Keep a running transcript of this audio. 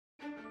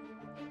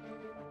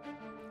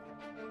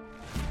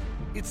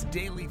It's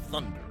Daily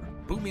Thunder,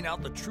 booming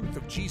out the truth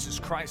of Jesus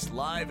Christ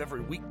live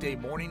every weekday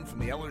morning from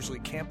the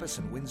Ellerslie campus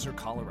in Windsor,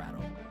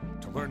 Colorado.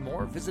 To learn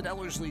more, visit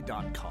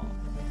Ellerslie.com.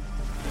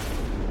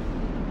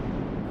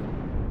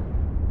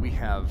 We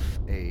have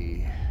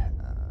a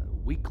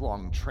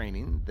week-long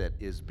training that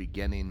is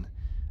beginning.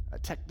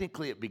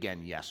 Technically, it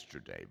began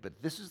yesterday,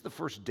 but this is the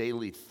first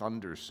Daily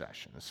Thunder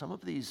session. Some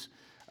of these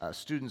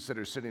students that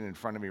are sitting in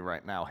front of me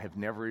right now have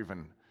never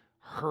even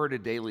heard a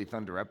Daily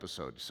Thunder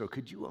episode. So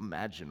could you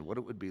imagine what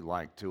it would be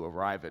like to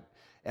arrive at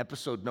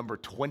episode number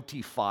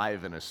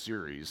 25 in a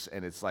series,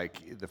 and it's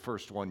like the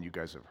first one you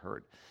guys have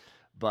heard?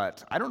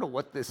 But I don't know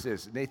what this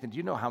is. Nathan, do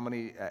you know how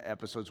many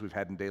episodes we've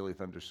had in Daily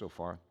Thunder so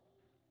far?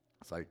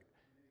 It's like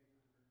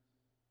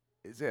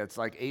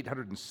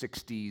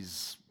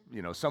 860s,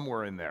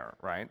 somewhere in there,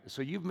 right?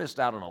 So you've missed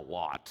out on a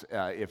lot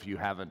if you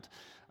haven't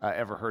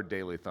ever heard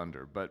Daily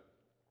Thunder. But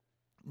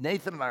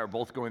Nathan and I are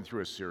both going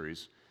through a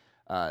series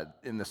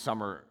in the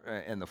summer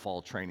and the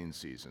fall training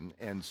season.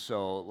 And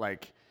so,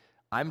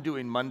 I'm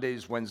doing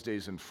Mondays,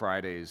 Wednesdays, and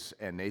Fridays,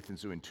 and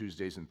Nathan's doing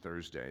Tuesdays and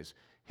Thursdays.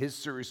 His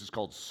series is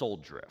called Soul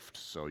Drift,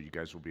 so you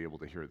guys will be able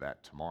to hear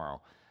that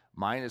tomorrow.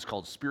 Mine is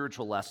called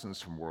Spiritual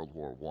Lessons from World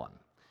War I.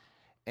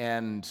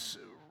 And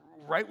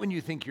right when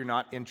you think you're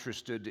not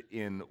interested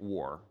in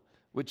war,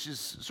 which is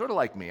sort of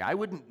like me, I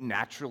wouldn't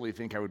naturally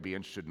think I would be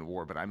interested in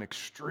war, but I'm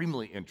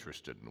extremely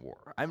interested in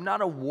war. I'm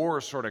not a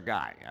war sort of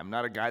guy. I'm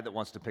not a guy that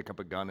wants to pick up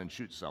a gun and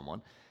shoot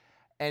someone.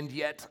 And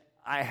yet,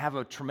 I have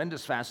a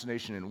tremendous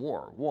fascination in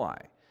war.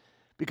 Why?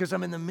 Because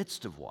I'm in the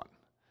midst of one.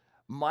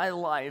 My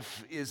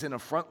life is in a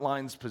front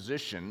lines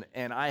position,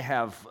 and I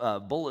have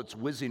bullets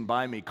whizzing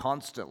by me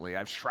constantly. I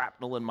have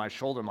shrapnel in my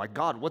shoulder. I'm like,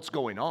 God, what's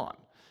going on?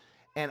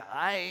 And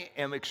I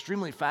am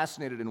extremely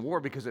fascinated in war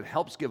because it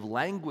helps give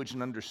language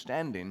and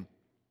understanding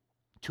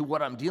to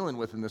what I'm dealing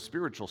with in the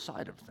spiritual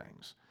side of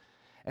things.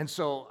 And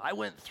so I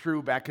went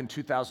through back in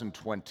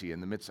 2020 in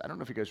the midst, I don't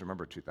know if you guys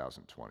remember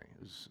 2020. It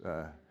was,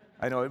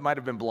 I know it might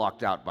have been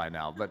blocked out by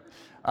now, but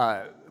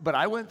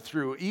I went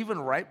through, even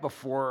right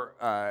before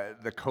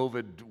the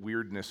COVID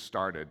weirdness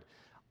started,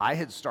 I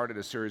had started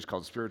a series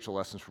called Spiritual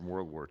Lessons from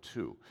World War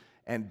II.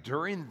 And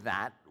during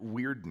that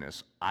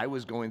weirdness, I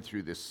was going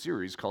through this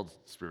series called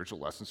Spiritual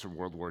Lessons from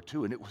World War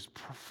II, and it was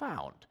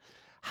profound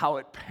how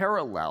it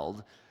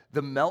paralleled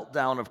the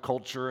meltdown of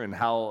culture and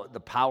how the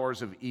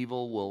powers of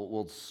evil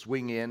will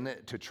swing in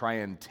to try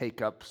and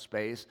take up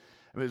space.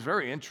 It was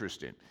very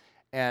interesting.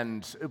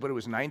 But it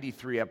was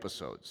 93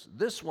 episodes.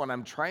 This one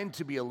I'm trying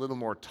to be a little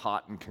more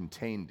taut and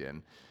contained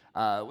in,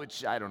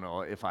 which I don't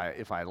know if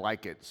I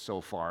like it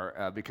so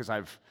far, because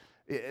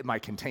my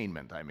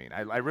containment,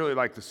 I really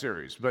like the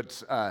series,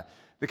 but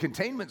the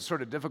containment's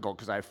sort of difficult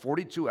because I have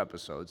 42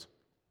 episodes.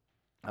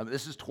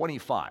 This is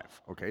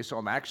 25, okay, so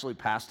I'm actually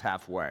past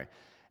halfway,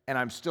 and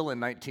I'm still in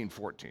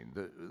 1914.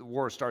 The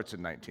war starts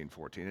in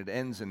 1914. It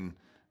ends in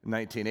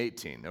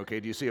 1918, okay?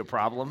 Do you see a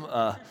problem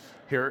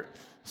here?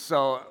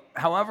 So,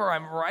 however,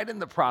 I'm right in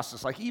the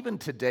process. Even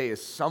today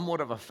is somewhat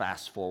of a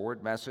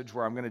fast-forward message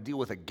where I'm going to deal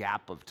with a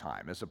gap of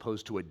time as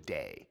opposed to a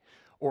day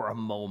or a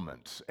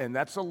moment. And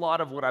that's a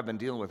lot of what I've been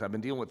dealing with. I've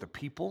been dealing with the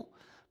people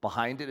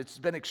behind it. It's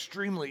been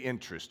extremely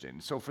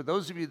interesting. So for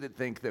those of you that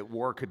think that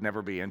war could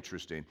never be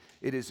interesting,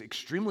 it is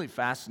extremely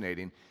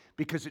fascinating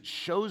because it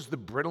shows the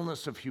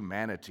brittleness of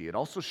humanity. It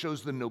also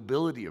shows the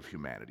nobility of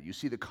humanity. You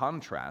see the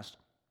contrast,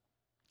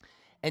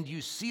 and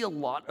you see a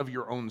lot of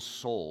your own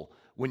soul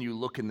when you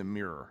look in the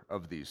mirror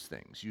of these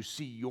things. You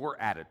see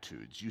your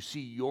attitudes. You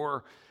see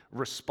your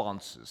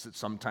responses that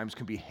sometimes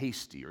can be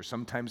hasty or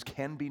sometimes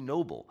can be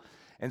noble.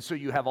 And so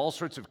you have all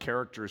sorts of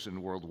characters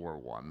in World War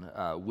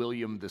I.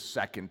 William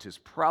II is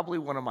probably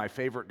one of my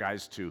favorite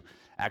guys to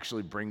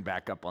actually bring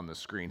back up on the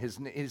screen.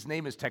 His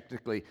name is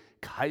technically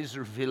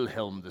Kaiser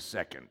Wilhelm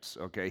II,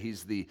 okay?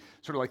 He's the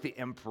sort of like the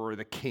emperor,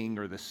 the king,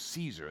 or the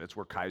Caesar, that's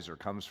where Kaiser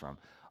comes from,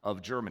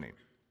 of Germany.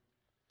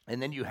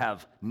 And then you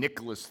have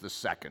Nicholas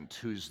II,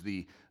 who's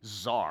the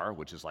Tsar,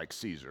 which is like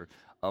Caesar,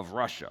 of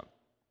Russia.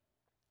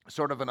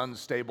 Sort of an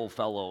unstable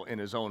fellow in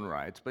his own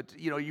right, but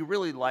you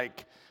really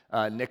like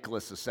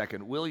Nicholas II.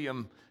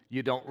 William,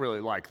 you don't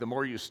really like. The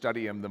more you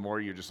study him, the more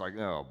you're just like,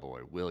 oh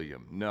boy,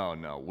 William.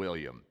 No,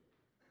 William.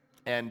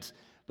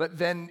 But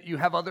then you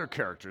have other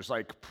characters,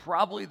 like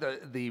probably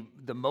the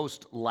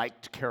most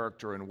liked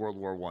character in World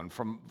War I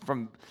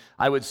from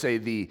I would say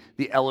the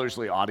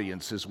Ellerslie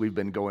audience as we've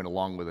been going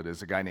along with it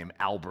is a guy named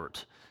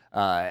Albert.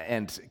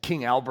 And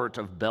King Albert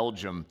of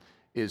Belgium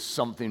is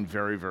something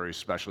very, very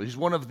special. He's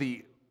one of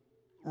the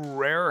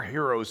rare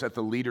heroes at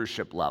the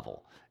leadership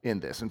level in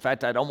this. In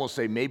fact, I'd almost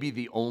say maybe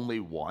the only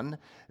one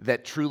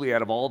that truly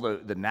out of all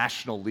the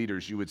national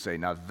leaders you would say,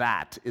 now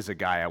that is a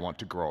guy I want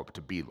to grow up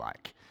to be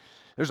like.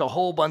 There's a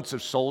whole bunch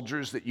of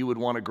soldiers that you would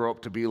want to grow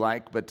up to be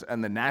like, but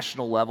on the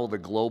national level, the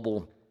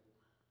global,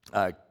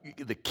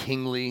 the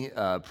kingly,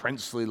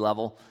 princely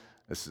level,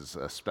 this is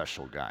a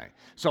special guy.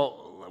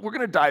 So we're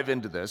going to dive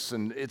into this,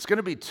 and it's going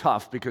to be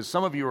tough because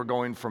some of you are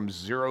going from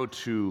 0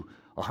 to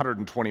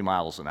 120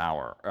 miles an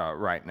hour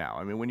right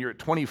now. When you're at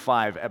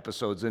 25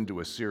 episodes into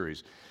a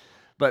series.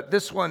 But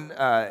this one,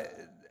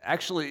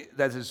 actually,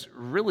 that is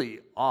really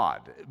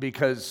odd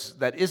because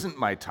that isn't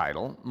my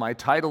title. My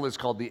title is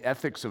called The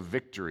Ethics of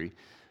Victory.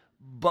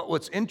 But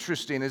what's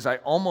interesting is I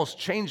almost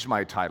changed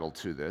my title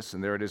to this,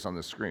 and there it is on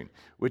the screen,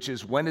 which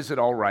is When Is It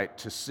All Right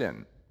to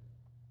Sin?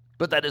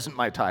 But that isn't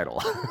my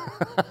title.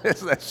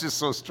 That's just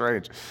so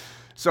strange.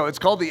 So it's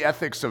called The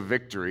Ethics of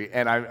Victory,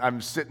 and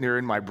I'm sitting here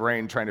in my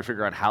brain trying to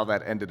figure out how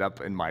that ended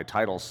up in my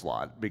title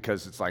slot,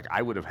 because it's like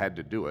I would have had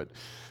to do it,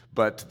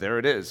 but there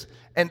it is.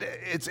 And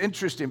it's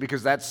interesting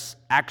because that's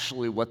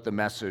actually what the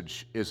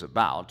message is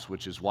about,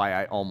 which is why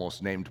I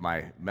almost named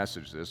my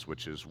message this,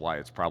 which is why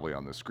it's probably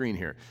on the screen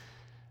here.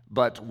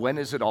 But when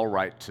is it all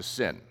right to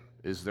sin?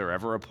 Is there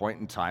ever a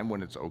point in time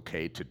when it's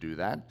okay to do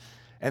that?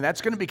 And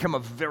that's going to become a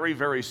very,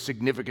 very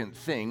significant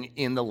thing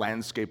in the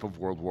landscape of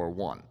World War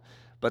I.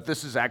 But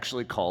this is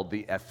actually called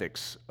the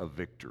Ethics of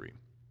Victory.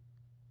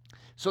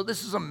 So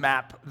this is a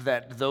map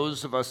that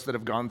those of us that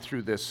have gone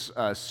through this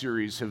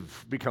series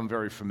have become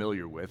very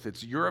familiar with.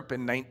 It's Europe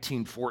in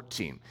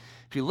 1914.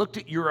 If you looked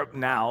at Europe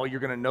now, you're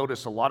going to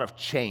notice a lot of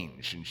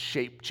change and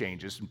shape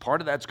changes, and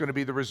part of that's going to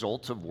be the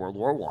result of World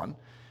War I,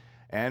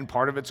 and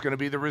part of it's going to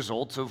be the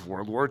result of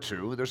World War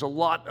II. There's a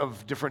lot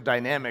of different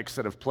dynamics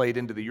that have played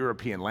into the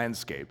European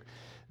landscape.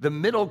 The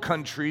middle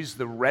countries,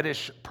 the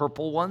reddish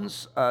purple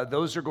ones,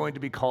 those are going to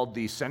be called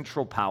the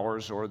Central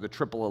Powers or the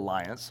Triple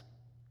Alliance.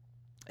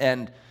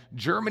 And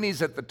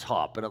Germany's at the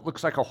top, and it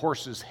looks like a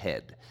horse's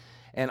head.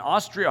 And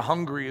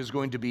Austria-Hungary is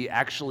going to be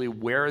actually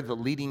where the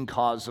leading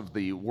cause of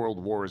the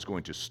World War is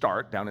going to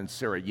start, down in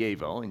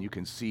Sarajevo. And you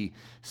can see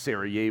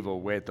Sarajevo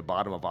way at the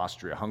bottom of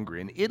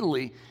Austria-Hungary. And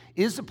Italy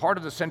is a part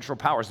of the Central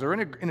Powers. They're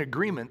in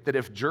agreement that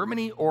if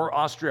Germany or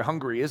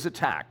Austria-Hungary is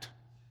attacked,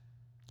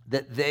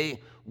 that they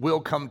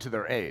will come to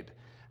their aid.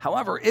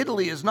 However,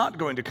 Italy is not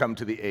going to come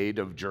to the aid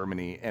of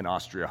Germany and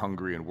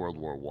Austria-Hungary in World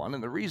War I,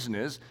 and the reason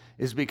is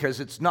because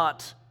it's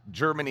not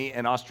Germany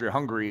and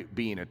Austria-Hungary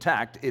being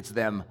attacked, it's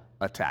them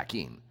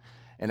attacking.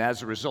 And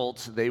as a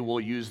result, they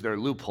will use their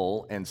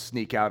loophole and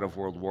sneak out of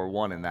World War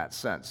I in that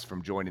sense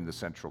from joining the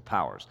Central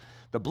Powers.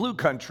 The blue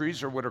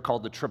countries are what are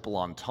called the Triple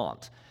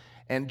Entente.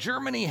 And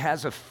Germany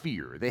has a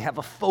fear, they have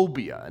a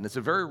phobia, and it's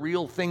a very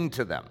real thing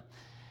to them.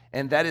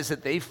 And that is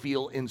that they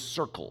feel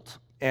encircled.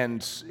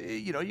 And,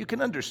 you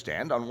can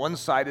understand, on one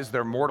side is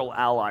their mortal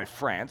ally,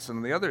 France, and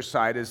on the other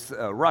side is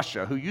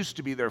Russia, who used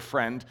to be their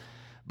friend,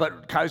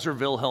 but Kaiser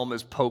Wilhelm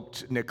has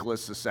poked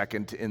Nicholas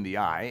II in the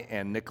eye,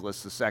 and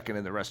Nicholas II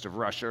and the rest of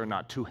Russia are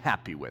not too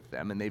happy with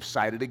them, and they've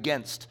sided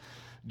against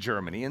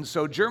Germany. And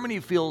so Germany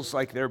feels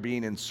like they're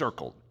being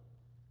encircled,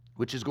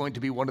 which is going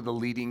to be one of the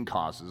leading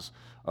causes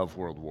of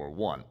World War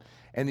I.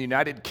 And the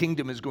United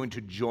Kingdom is going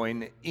to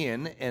join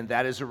in, and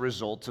that is a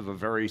result of a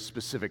very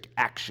specific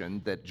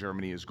action that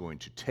Germany is going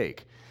to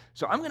take.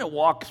 So I'm going to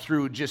walk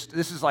through this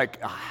is like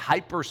a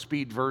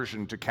hyper-speed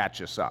version to catch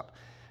us up.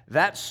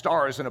 That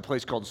stars in a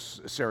place called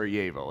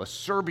Sarajevo. A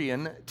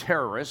Serbian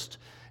terrorist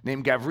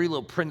named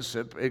Gavrilo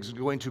Princip is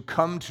going to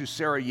come to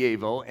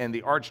Sarajevo, and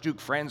the Archduke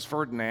Franz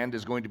Ferdinand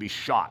is going to be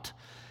shot.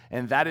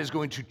 And that is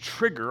going to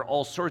trigger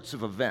all sorts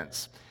of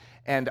events.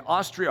 And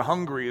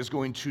Austria-Hungary is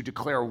going to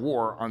declare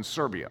war on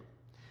Serbia.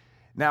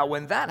 Now,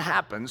 when that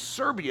happens,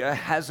 Serbia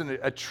has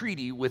a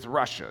treaty with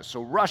Russia.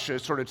 So Russia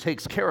sort of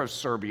takes care of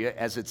Serbia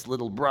as its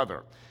little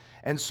brother.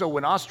 And so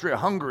when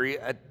Austria-Hungary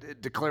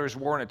declares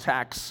war and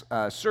attacks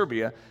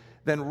Serbia,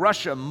 then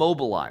Russia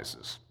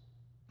mobilizes.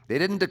 They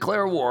didn't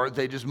declare war,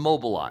 they just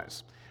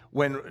mobilize.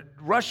 When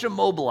Russia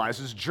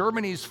mobilizes,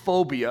 Germany's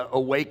phobia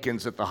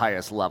awakens at the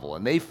highest level,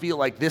 and they feel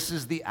like this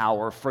is the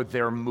hour for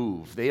their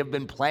move. They have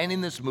been planning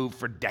this move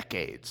for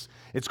decades.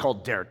 It's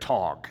called Der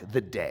Tag,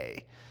 the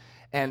day.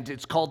 And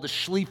it's called the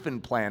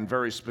Schlieffen Plan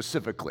very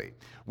specifically,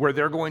 where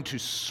they're going to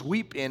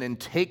sweep in and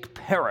take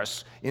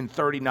Paris in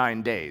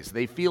 39 days.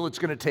 They feel it's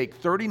going to take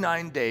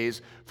 39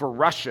 days for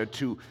Russia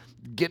to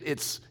get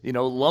its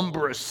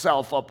lumberous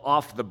self up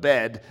off the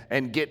bed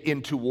and get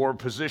into war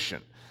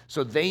position.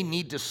 So they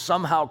need to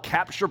somehow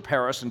capture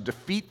Paris and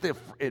defeat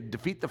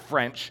the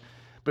French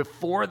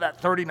before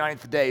that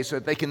 39th day so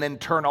that they can then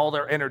turn all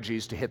their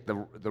energies to hit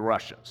the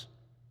Russians.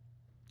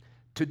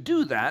 To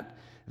do that,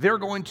 they're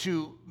going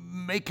to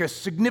make a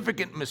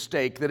significant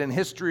mistake that in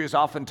history is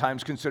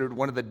oftentimes considered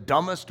one of the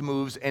dumbest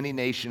moves any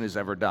nation has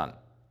ever done.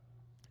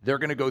 They're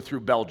going to go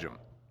through Belgium.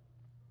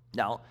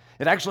 Now,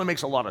 it actually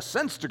makes a lot of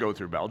sense to go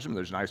through Belgium.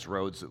 There's nice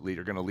roads that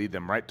are going to lead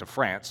them right to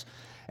France.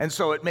 And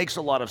so it makes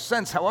a lot of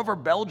sense. However,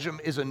 Belgium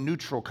is a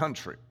neutral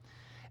country.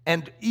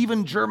 And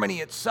even Germany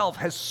itself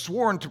has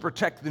sworn to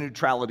protect the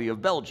neutrality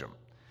of Belgium.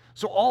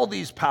 So all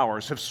these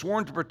powers have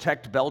sworn to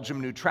protect Belgium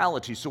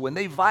neutrality. So when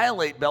they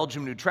violate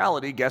Belgium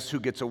neutrality, guess who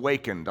gets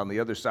awakened on the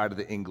other side of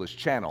the English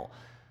Channel?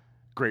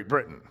 Great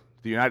Britain,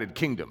 the United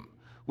Kingdom,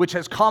 which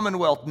has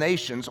Commonwealth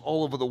nations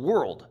all over the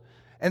world.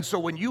 And so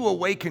when you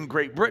awaken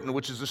Great Britain,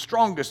 which is the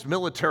strongest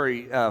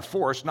military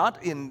force,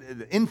 not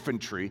in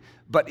infantry,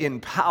 but in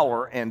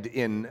power and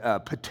in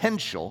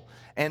potential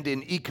and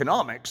in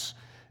economics,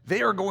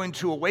 they are going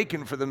to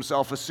awaken for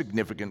themselves a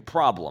significant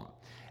problem.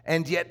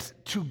 And yet,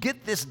 to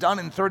get this done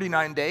in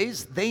 39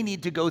 days, they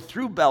need to go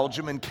through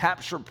Belgium and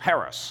capture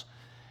Paris.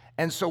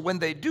 And so when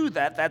they do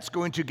that, that's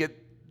going to get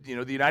the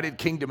United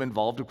Kingdom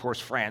involved. Of course,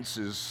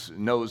 France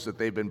knows that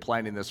they've been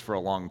planning this for a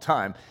long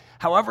time.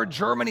 However,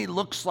 Germany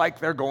looks like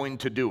they're going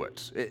to do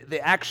it. They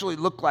actually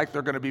look like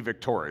they're going to be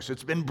victorious.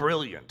 It's been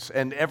brilliant,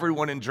 and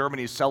everyone in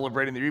Germany is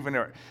celebrating. They even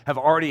have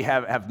already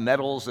have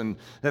medals and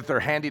that they're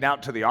handing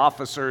out to the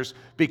officers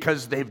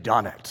because they've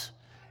done it.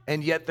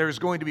 And yet there's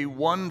going to be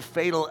one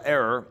fatal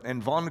error,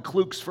 and von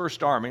Kluck's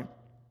First Army,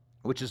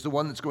 which is the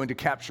one that's going to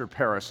capture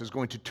Paris, is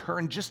going to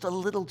turn just a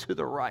little to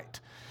the right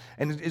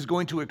and is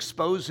going to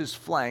expose his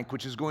flank,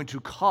 which is going to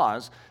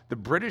cause the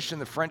British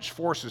and the French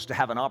forces to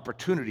have an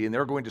opportunity, and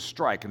they're going to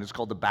strike, and it's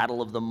called the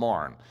Battle of the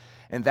Marne.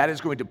 And that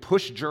is going to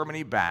push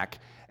Germany back,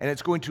 and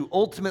it's going to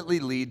ultimately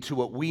lead to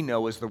what we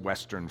know as the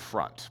Western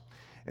Front.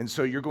 And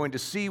so you're going to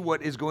see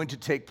what is going to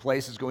take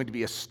place is going to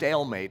be a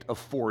stalemate of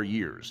 4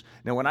 years.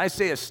 Now, when I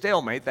say a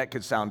stalemate, that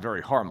could sound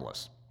very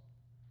harmless.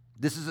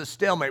 This is a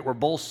stalemate where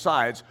both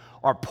sides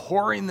are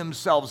pouring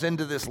themselves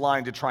into this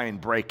line to try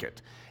and break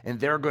it. And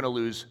they're going to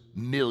lose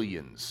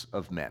millions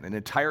of men. An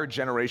entire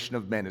generation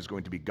of men is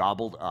going to be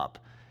gobbled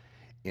up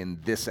in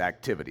this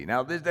activity.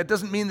 Now, that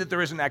doesn't mean that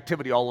there isn't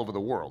activity all over the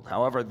world.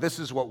 However, this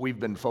is what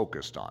we've been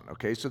focused on,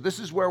 okay? So this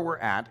is where we're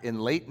at in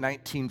late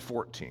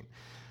 1914.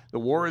 The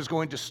war is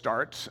going to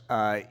start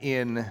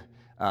in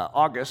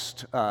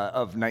August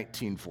of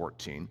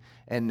 1914.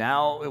 And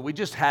now we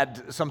just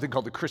had something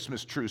called the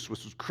Christmas Truce,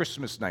 which was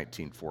Christmas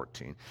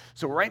 1914.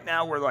 So right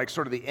now we're like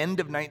sort of the end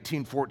of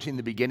 1914,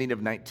 the beginning of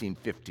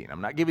 1915. I'm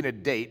not giving a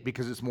date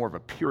because it's more of a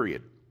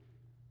period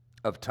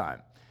of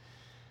time.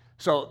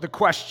 So the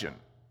question,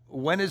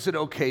 when is it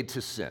okay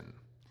to sin?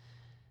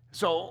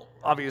 So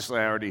obviously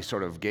I already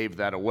sort of gave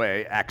that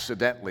away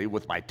accidentally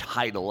with my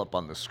title up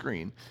on the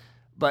screen.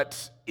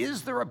 But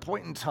is there a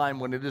point in time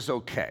when it is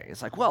okay?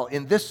 It's like, well,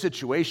 in this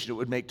situation, it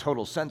would make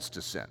total sense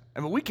to sin. I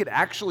mean, we could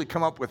actually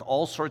come up with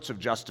all sorts of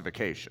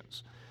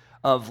justifications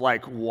of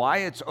like why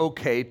it's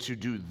okay to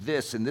do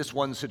this in this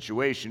one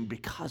situation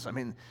because, I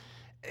mean,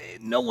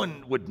 no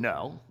one would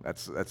know.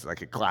 That's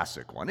like a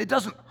classic one. It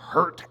doesn't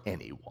hurt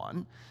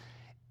anyone.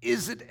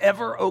 Is it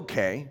ever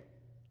okay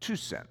to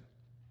sin?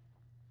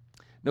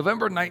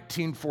 November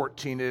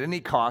 1914, at any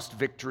cost,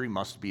 victory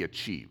must be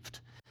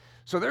achieved.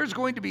 So there's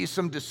going to be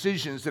some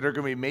decisions that are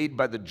going to be made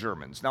by the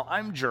Germans. Now,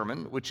 I'm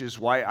German, which is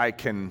why I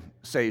can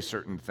say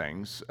certain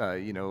things.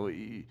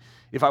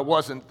 If I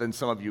wasn't, then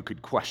some of you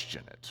could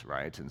question it,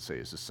 right? And say,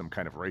 is this some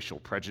kind of racial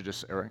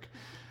prejudice, Eric?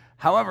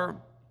 However,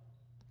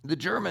 the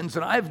Germans,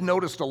 and I've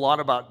noticed a lot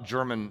about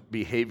German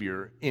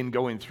behavior in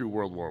going through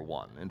World War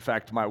I. In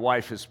fact, my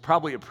wife has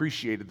probably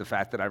appreciated the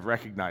fact that I've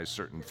recognized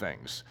certain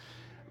things.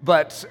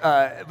 But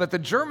the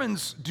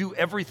Germans do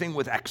everything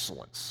with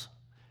excellence.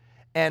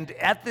 And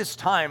at this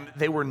time,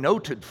 they were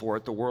noted for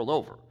it the world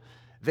over.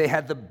 They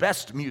had the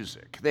best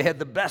music. They had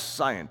the best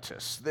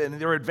scientists.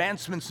 Their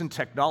advancements in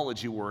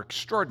technology were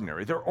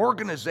extraordinary. Their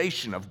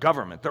organization of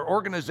government, their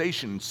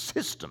organization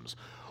systems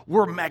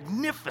were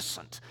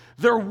magnificent.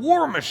 Their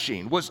war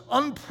machine was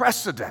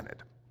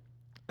unprecedented.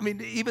 I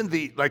mean, even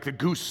the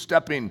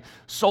goose-stepping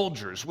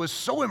soldiers was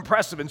so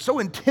impressive and so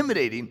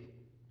intimidating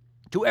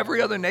to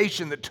every other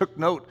nation that took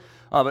note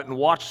of it and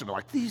watched them.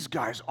 Like, these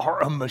guys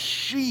are a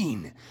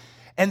machine.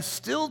 And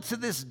still to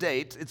this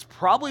date, it's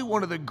probably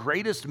one of the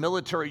greatest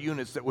military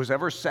units that was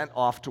ever sent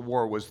off to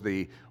war was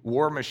the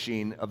war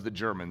machine of the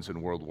Germans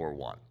in World War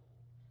I.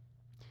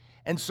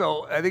 And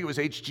so I think it was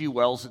H.G.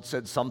 Wells that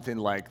said something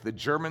like, the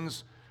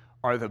Germans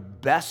are the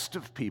best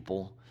of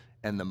people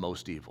and the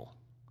most evil.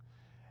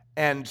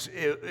 And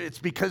it's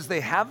because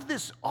they have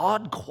this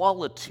odd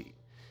quality,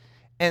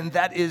 and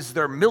that is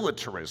their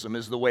militarism,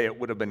 is the way it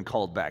would have been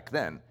called back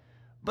then.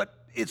 But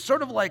it's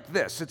sort of like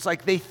this. It's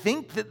like they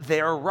think that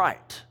they're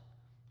right.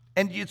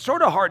 And it's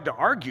sort of hard to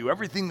argue.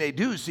 Everything they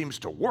do seems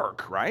to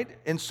work, right?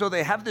 And so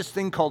they have this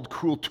thing called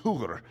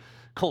Kultur,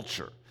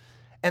 culture.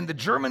 And the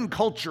German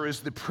culture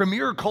is the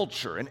premier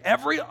culture, and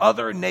every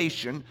other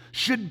nation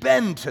should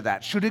bend to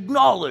that, should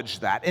acknowledge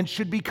that, and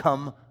should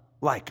become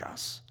like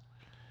us.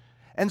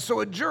 And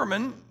so a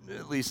German,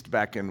 at least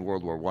back in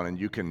World War I, and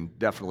you can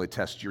definitely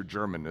test your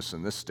Germanness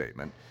in this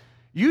statement,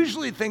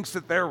 usually thinks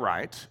that they're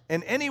right,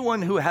 and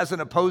anyone who has an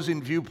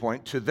opposing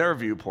viewpoint to their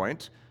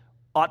viewpoint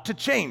ought to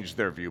change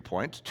their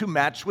viewpoint to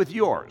match with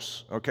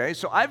yours, okay?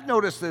 So I've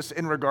noticed this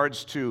in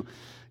regards to,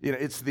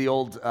 it's the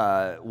old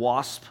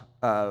wasp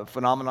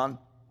phenomenon.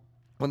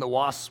 When the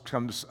wasp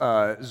comes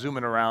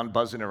zooming around,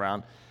 buzzing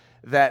around,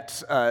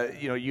 that,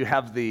 you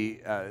have the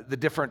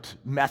different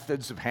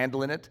methods of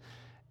handling it.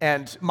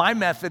 And my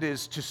method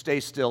is to stay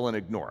still and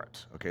ignore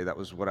it, okay? That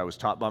was what I was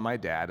taught by my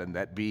dad, and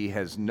that bee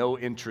has no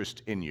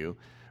interest in you.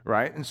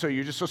 Right? And so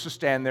you're just supposed to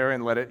stand there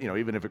and let it,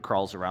 even if it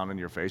crawls around in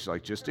your face,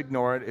 like just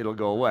ignore it, it'll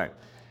go away.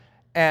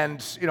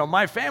 And,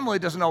 my family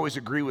doesn't always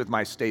agree with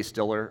my stay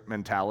stiller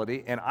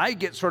mentality, and I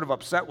get sort of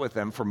upset with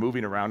them for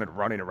moving around and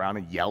running around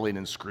and yelling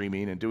and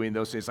screaming and doing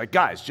those things. Like,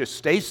 guys, just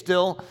stay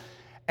still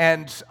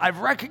And I've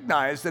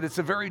recognized that it's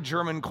a very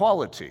German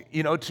quality,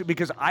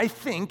 because I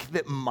think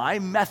that my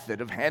method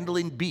of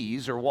handling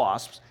bees or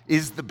wasps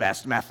is the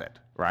best method,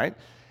 right?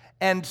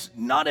 And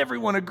not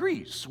everyone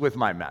agrees with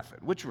my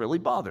method, which really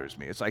bothers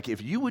me. It's like,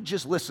 if you would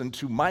just listen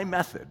to my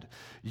method,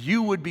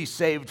 you would be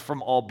saved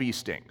from all bee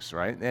stings,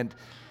 right? And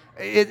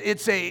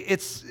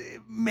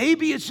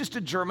maybe it's just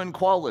a German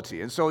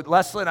quality. And so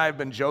Leslie and I have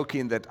been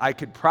joking that I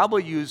could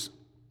probably use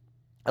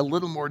a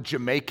little more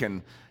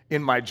Jamaican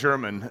in my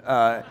German,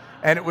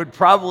 and it would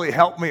probably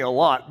help me a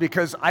lot,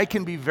 because I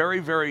can be very,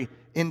 very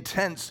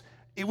intense.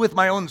 With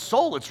my own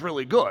soul, it's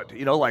really good,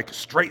 like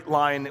straight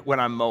line when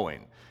I'm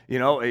mowing,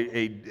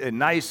 a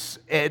nice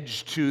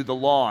edge to the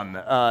lawn,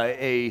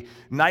 a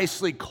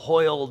nicely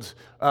coiled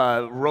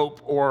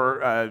rope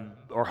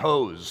or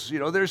hose.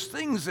 There's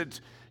things that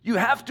you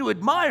have to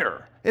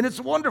admire, and it's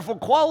a wonderful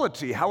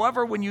quality.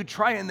 However, when you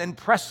try and then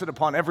press it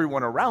upon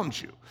everyone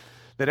around you,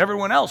 that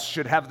everyone else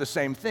should have the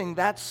same thing,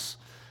 that's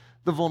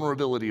the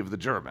vulnerability of the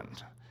German.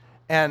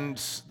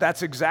 And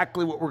that's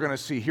exactly what we're going to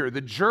see here. The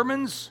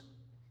Germans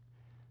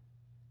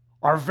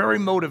are very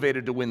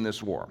motivated to win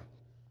this war.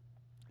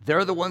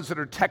 They're the ones that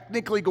are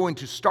technically going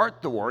to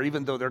start the war,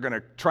 even though they're going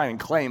to try and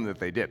claim that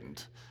they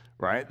didn't,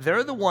 right?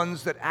 They're the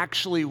ones that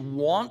actually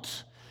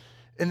want,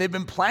 and they've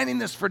been planning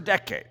this for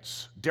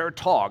decades. Der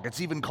Tag, it's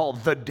even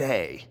called the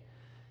day.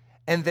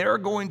 And they're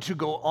going to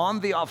go on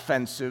the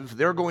offensive.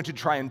 They're going to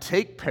try and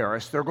take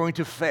Paris. They're going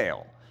to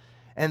fail.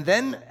 And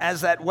then,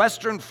 as that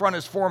Western Front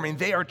is forming,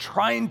 they are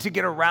trying to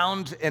get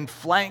around and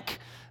flank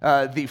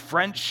the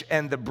French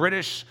and the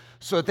British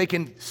so that they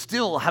can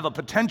still have a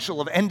potential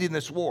of ending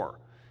this war.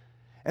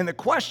 And the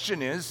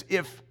question is,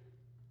 if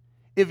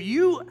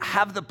you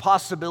have the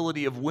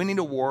possibility of winning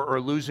a war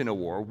or losing a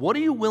war, what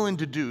are you willing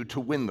to do to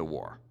win the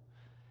war?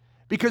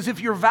 Because if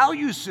your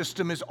value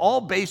system is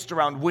all based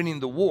around winning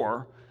the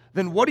war,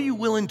 then what are you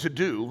willing to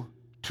do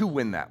to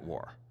win that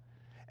war?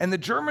 And the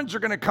Germans are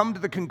going to come to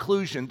the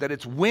conclusion that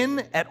it's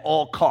win at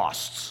all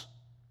costs.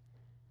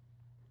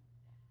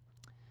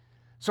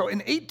 So in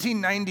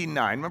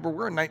 1899, remember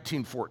we're in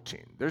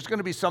 1914, there's going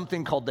to be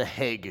something called the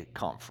Hague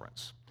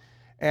Conference.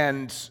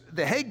 And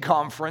the Hague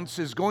Conference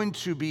is going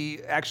to be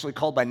actually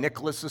called by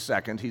Nicholas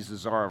II. He's the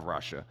Tsar of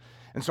Russia.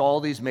 And so all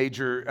these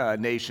major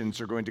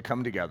nations are going to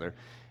come together.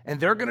 And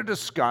they're going to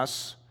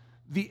discuss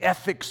the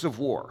ethics of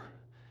war.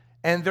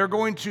 And they're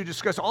going to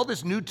discuss all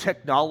this new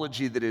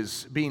technology that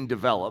is being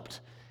developed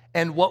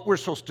and what we're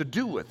supposed to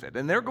do with it.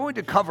 And they're going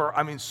to cover,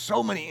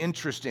 so many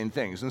interesting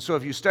things. And so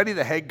if you study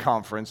the Hague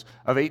Conference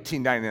of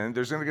 1899,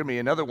 there's going to be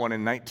another one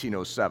in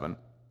 1907.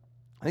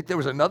 I think there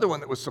was another one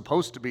that was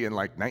supposed to be in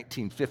like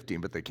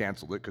 1915, but they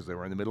canceled it because they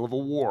were in the middle of a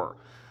war,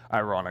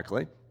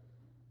 ironically.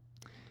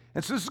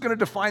 And so this is going to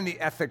define the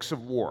ethics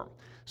of war.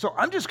 So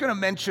I'm just going to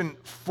mention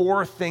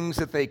 4 things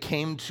that they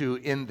came to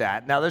in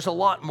that. Now, there's a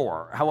lot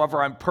more.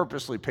 However, I'm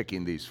purposely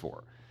picking these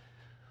 4.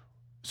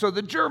 So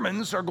the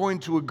Germans are going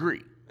to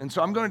agree. And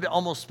so I'm going to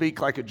almost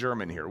speak like a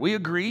German here. We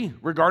agree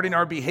regarding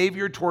our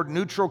behavior toward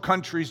neutral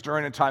countries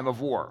during a time of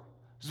war.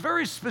 It's a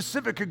very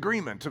specific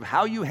agreement of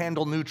how you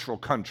handle neutral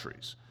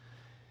countries.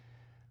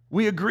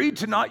 We agreed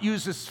to not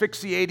use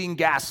asphyxiating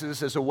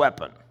gases as a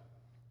weapon.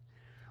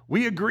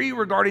 We agree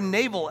regarding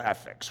naval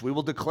ethics. We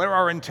will declare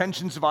our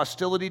intentions of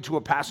hostility to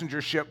a passenger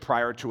ship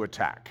prior to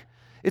attack.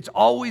 It's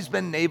always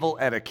been naval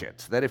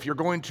etiquette that if you're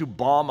going to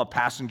bomb a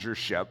passenger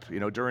ship,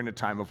 during a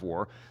time of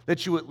war,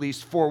 that you at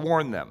least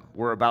forewarn them,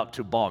 we're about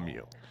to bomb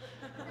you.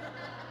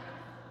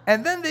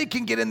 And then they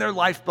can get in their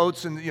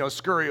lifeboats and,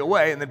 scurry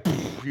away, and then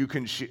you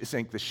can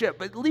sink the ship.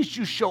 But at least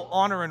you show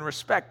honor and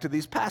respect to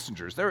these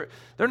passengers. They're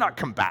not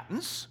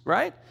combatants,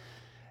 right?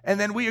 And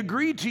then we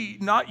agreed to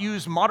not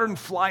use modern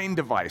flying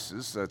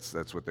devices,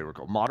 that's what they were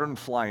called, modern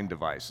flying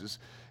devices,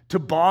 to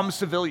bomb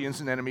civilians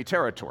in enemy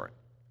territory.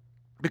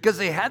 Because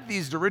they had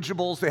these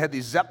dirigibles, they had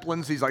these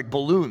zeppelins, these like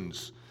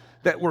balloons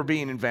that were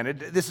being invented.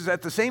 This is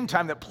at the same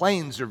time that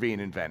planes are being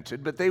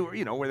invented, but they were,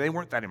 where they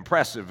weren't that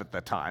impressive at the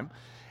time.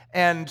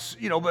 And,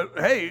 but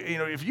hey,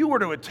 if you were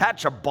to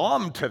attach a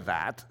bomb to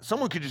that,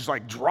 someone could just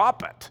like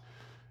drop it.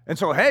 And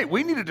so, hey,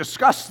 we need to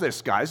discuss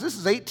this, guys. This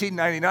is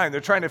 1899. They're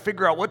trying to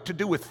figure out what to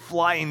do with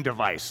flying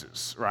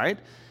devices, right?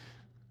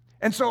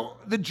 And so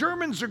the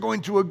Germans are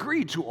going to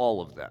agree to all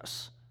of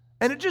this.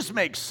 And it just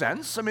makes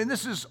sense.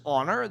 This is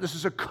honor. This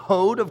is a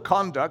code of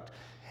conduct.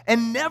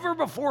 And never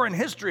before in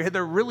history had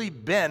there really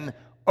been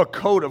a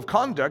code of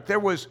conduct. There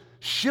was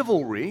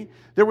chivalry.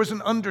 There was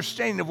an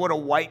understanding of what a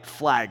white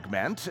flag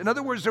meant. In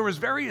other words, there was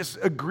various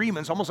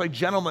agreements, almost like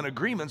gentlemen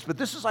agreements, but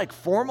this is like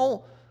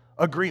formal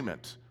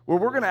agreement where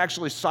we're going to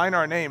actually sign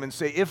our name and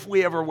say if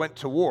we ever went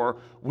to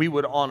war, we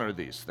would honor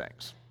these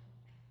things.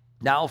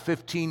 Now,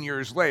 15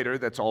 years later,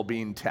 that's all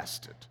being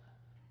tested.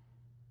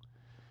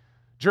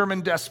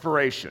 German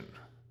desperation.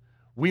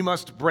 We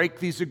must break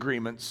these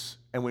agreements,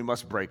 and we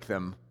must break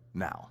them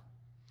now.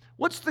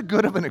 What's the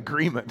good of an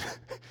agreement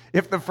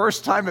if the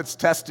first time it's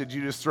tested,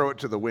 you just throw it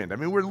to the wind?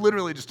 We're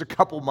literally just a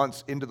couple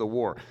months into the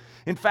war.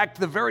 In fact,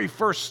 the very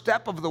first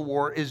step of the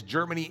war is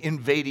Germany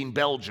invading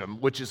Belgium,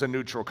 which is a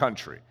neutral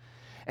country.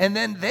 And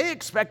then they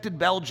expected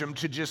Belgium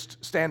to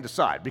just stand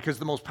aside because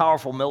the most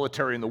powerful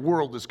military in the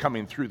world is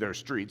coming through their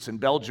streets, and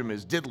Belgium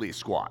is diddly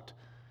squat.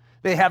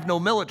 They have no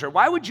military.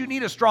 Why would you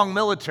need a strong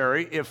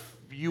military if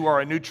you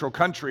are a neutral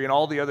country and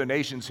all the other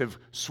nations have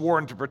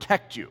sworn to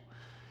protect you?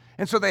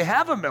 And so they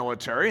have a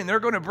military, and they're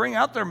going to bring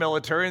out their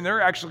military, and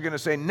they're actually going to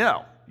say,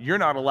 no, you're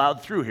not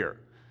allowed through here.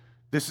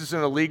 This is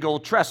an illegal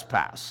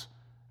trespass.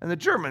 And the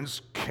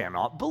Germans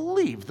cannot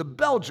believe the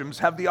Belgians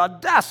have the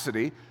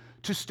audacity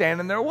to stand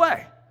in their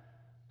way.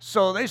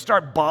 So they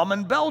start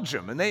bombing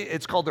Belgium, and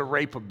it's called the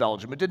Rape of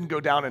Belgium. It didn't go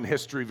down in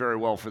history very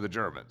well for the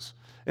Germans.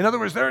 In other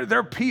words,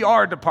 their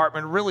PR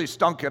department really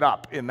stunk it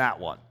up in that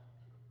one,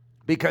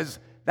 because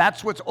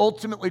that's what's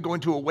ultimately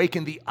going to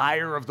awaken the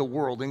ire of the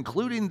world,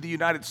 including the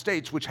United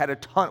States, which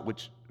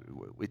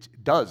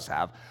does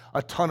have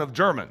a ton of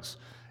Germans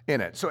in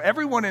it. So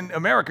everyone in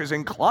America is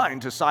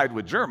inclined to side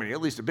with Germany,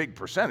 at least a big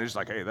percentage,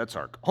 like, hey, that's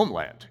our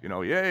homeland,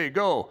 yay,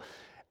 go.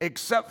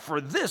 Except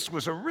for this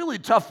was a really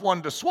tough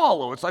one to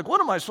swallow. It's like,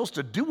 what am I supposed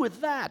to do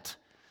with that?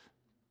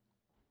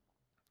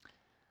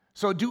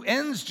 So do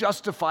ends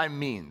justify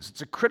means?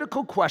 It's a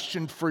critical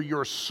question for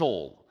your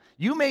soul.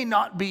 You may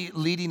not be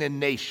leading a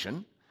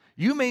nation.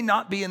 You may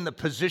not be in the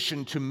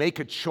position to make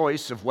a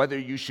choice of whether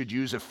you should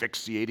use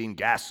asphyxiating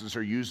gases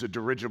or use a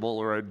dirigible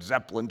or a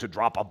Zeppelin to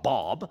drop a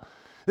bomb.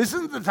 This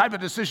isn't the type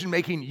of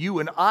decision-making you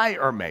and I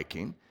are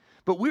making,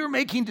 but we're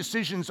making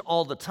decisions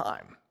all the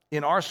time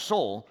in our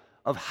soul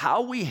of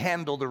how we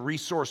handle the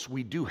resource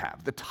we do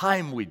have, the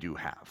time we do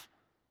have.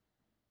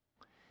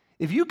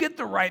 If you get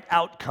the right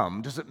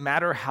outcome, does it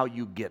matter how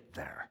you get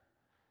there?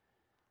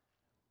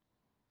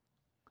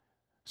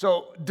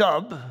 So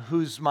Dub,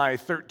 who's my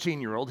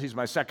 13-year-old, he's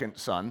my second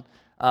son.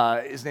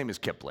 His name is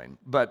Kipling,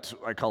 but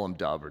I call him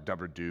Dub or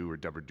Dubberdoo or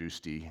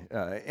Dubberdoosty.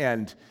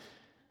 And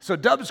so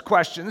Dub's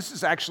question, this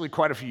is actually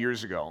quite a few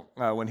years ago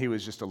when he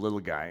was just a little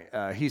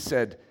guy. He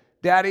said,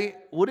 Daddy,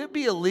 would it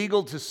be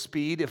illegal to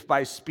speed if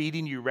by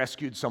speeding you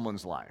rescued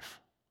someone's life?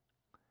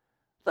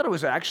 I thought it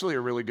was actually a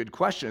really good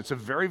question. It's a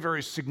very,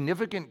 very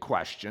significant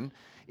question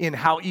in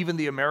how even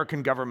the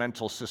American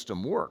governmental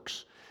system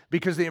works.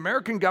 Because the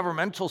American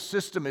governmental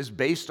system is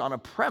based on a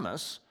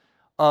premise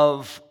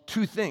of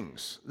two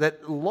things,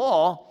 that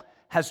law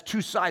has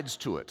two sides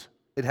to it.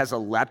 It has a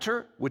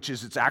letter, which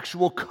is its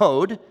actual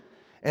code,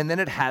 and then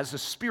it has a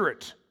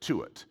spirit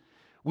to it,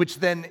 which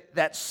then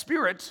that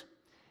spirit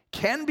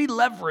can be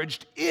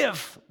leveraged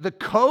if the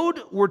code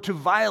were to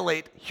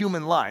violate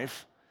human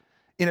life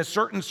in a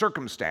certain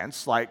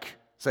circumstance, like,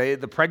 say,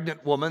 the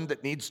pregnant woman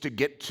that needs to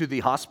get to the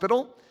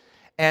hospital,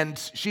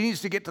 and she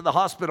needs to get to the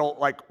hospital,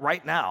 like,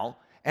 right now,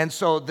 and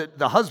so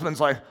the husband's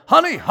like,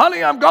 honey,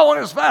 I'm going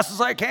as fast as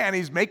I can.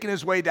 He's making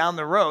his way down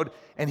the road,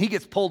 and he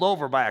gets pulled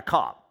over by a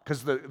cop,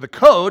 because the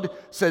code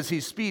says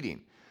he's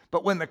speeding.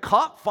 But when the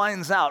cop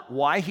finds out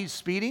why he's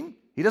speeding,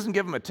 he doesn't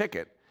give him a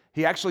ticket.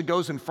 He actually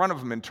goes in front of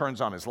him and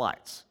turns on his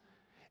lights.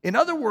 In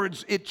other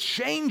words, it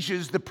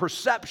changes the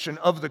perception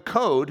of the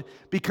code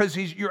because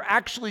you're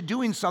actually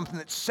doing something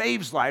that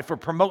saves life or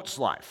promotes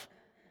life.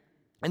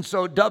 And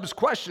so Dub's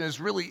question is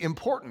really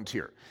important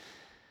here.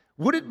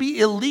 Would it be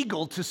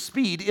illegal to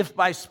speed if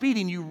by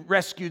speeding you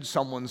rescued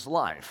someone's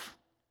life?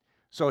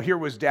 So here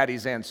was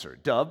Daddy's answer.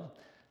 Dub,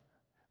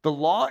 the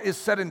law is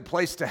set in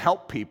place to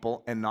help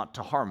people and not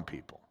to harm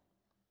people.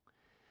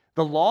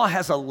 The law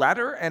has a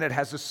letter and it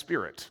has a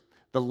spirit.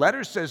 The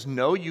letter says,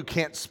 no, you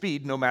can't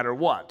speed no matter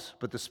what.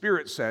 But the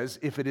Spirit says,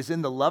 if it is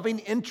in the loving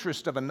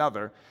interest of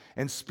another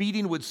and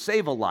speeding would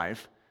save a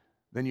life,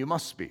 then you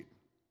must speed.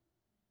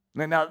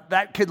 Now,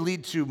 that could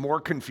lead to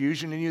more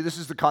confusion in you. This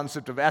is the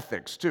concept of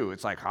ethics, too.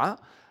 It's like,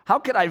 how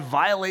could I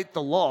violate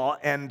the law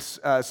and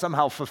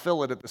somehow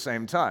fulfill it at the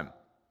same time?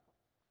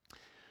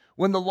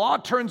 When the law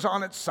turns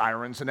on its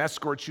sirens and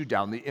escorts you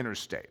down the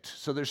interstate.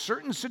 So there's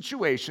certain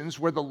situations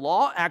where the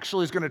law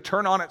actually is going to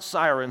turn on its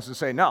sirens and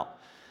say, no,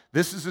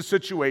 this is a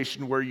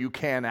situation where you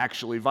can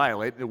actually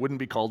violate, and it wouldn't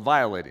be called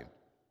violating.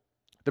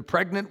 The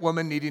pregnant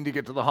woman needing to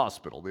get to the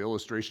hospital, the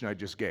illustration I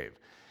just gave.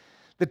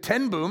 The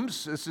Ten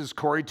Booms, this is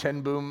Corrie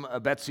Ten Boom,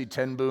 Betsy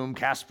Ten Boom,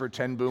 Casper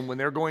Ten Boom, when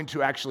they're going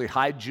to actually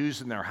hide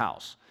Jews in their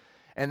house.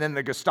 And then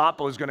the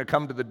Gestapo is going to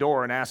come to the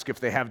door and ask if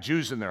they have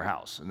Jews in their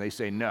house, and they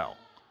say no.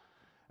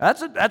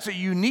 That's a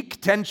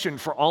unique tension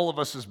for all of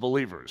us as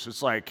believers.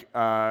 It's like,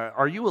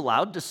 are you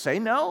allowed to say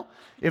no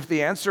if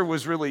the answer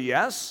was really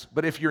yes?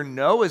 But if your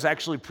no is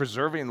actually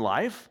preserving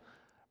life,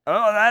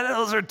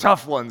 those are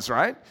tough ones,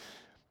 right?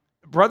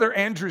 Brother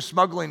Andrew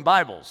smuggling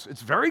Bibles.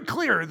 It's very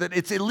clear that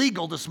it's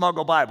illegal to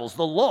smuggle Bibles.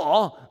 The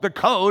law, the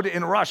code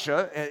in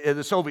Russia, in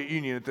the Soviet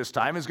Union at this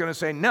time, is going to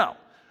say, no,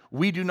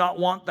 we do not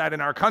want that in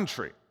our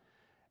country.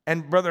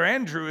 And Brother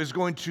Andrew is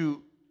going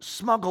to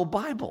smuggle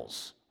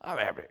Bibles.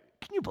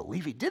 Can you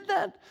believe he did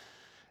that?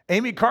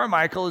 Amy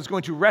Carmichael is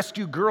going to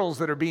rescue girls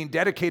that are being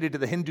dedicated to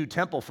the Hindu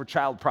temple for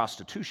child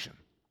prostitution.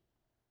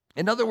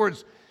 In other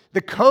words,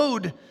 the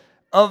code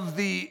of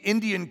the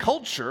Indian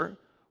culture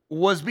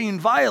was being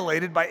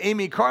violated by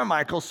Amy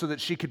Carmichael so that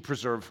she could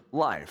preserve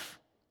life.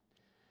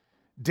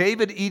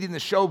 David eating the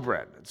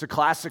showbread. It's a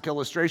classic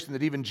illustration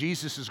that even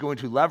Jesus is going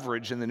to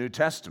leverage in the New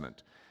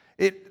Testament.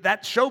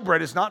 That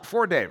showbread is not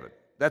for David.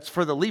 That's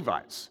for the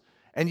Levites.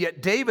 And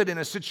yet David, in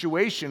a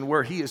situation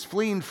where he is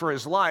fleeing for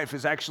his life,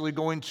 is actually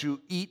going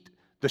to eat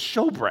the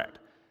showbread.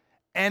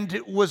 And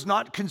it was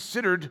not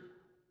considered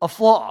a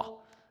flaw.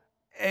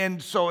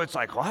 And so it's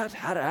like, what?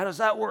 How does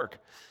that work?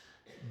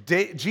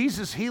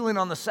 Jesus healing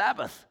on the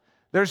Sabbath.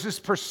 There's this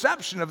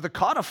perception of the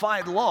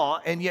codified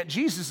law, and yet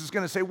Jesus is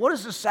going to say, what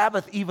is the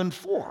Sabbath even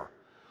for?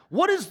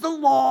 What is the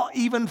law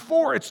even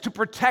for? It's to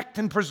protect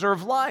and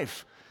preserve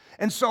life.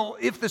 And so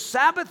if the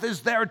Sabbath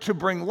is there to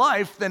bring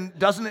life, then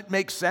doesn't it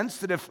make sense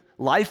that if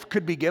life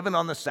could be given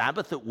on the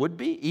Sabbath, it would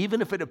be,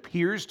 even if it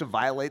appears to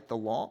violate the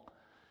law?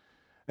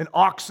 An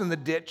ox in the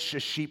ditch, a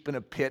sheep in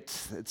a pit.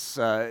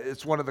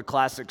 It's one of the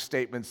classic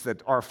statements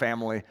that our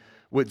family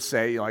would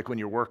say, like when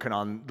you're working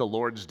on the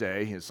Lord's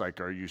Day. It's like,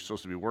 are you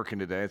supposed to be working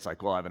today? It's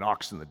like, well, I have an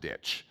ox in the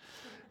ditch.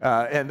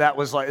 And that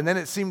was like, and then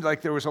it seemed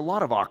like there was a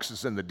lot of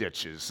oxes in the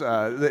ditches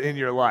in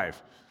your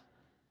life.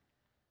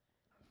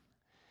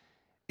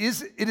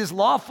 It is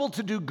lawful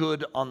to do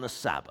good on the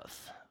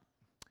Sabbath.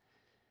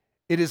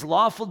 It is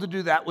lawful to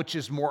do that which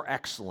is more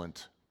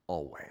excellent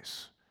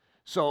always.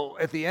 So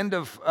at the end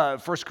of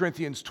 1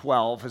 Corinthians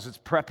 12, as it's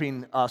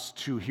prepping us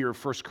to hear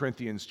 1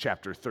 Corinthians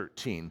chapter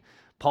 13,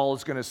 Paul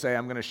is going to say,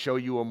 I'm going to show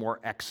you a more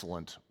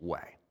excellent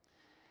way.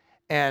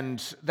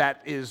 And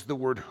that is the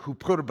word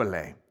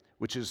hyperbole,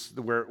 which is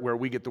where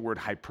we get the word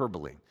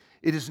hyperbole.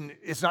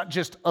 It's not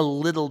just a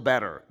little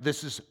better.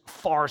 This is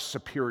far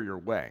superior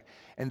way.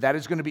 And that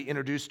is going to be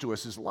introduced to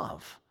us as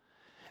love.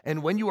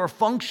 And when you are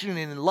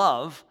functioning in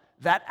love,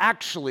 that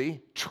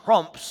actually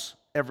trumps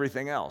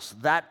everything else.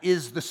 That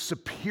is the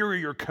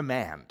superior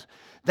command.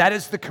 That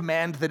is the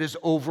command that is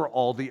over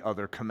all the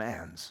other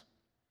commands.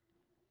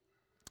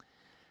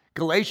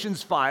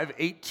 Galatians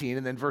 5:18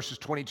 and then verses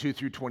 22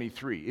 through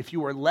 23. If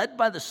you are led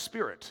by the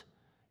Spirit,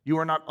 you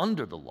are not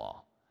under the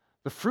law.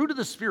 The fruit of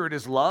the Spirit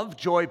is love,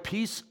 joy,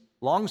 peace,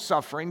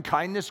 long-suffering,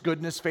 kindness,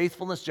 goodness,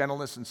 faithfulness,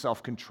 gentleness, and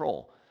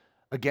self-control.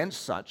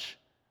 Against such,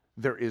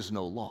 there is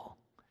no law.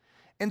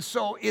 And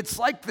so it's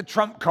like the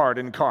trump card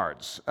in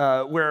cards,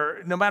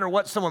 where no matter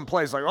what someone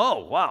plays, like,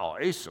 oh, wow,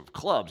 ace of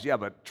clubs. Yeah,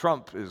 but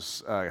trump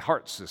is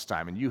hearts this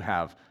time, and you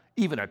have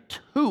even a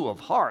two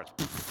of hearts.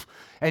 Pfft,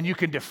 and you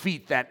can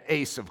defeat that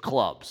ace of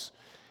clubs.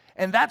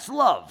 And that's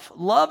love.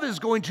 Love is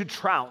going to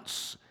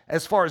trounce,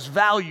 as far as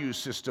value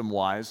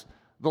system-wise,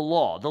 the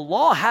law. The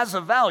law has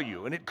a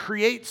value, and it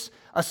creates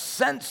a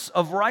sense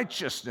of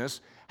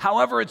righteousness.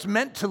 However, it's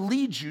meant to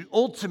lead you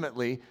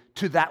ultimately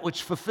to that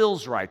which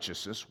fulfills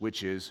righteousness,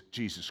 which is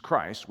Jesus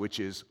Christ, which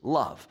is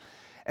love.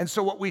 And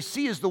so what we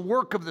see is the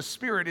work of the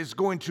Spirit is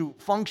going to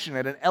function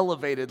at an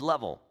elevated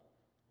level.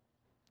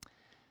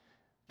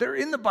 There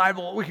in the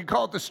Bible, we could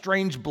call it the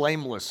strange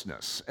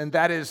blamelessness, and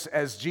that is,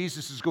 as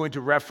Jesus is going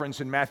to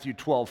reference in Matthew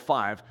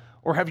 12:5,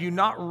 or have you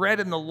not read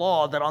in the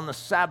law that on the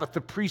Sabbath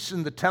the priests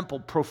in the temple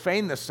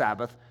profane the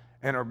Sabbath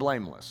and are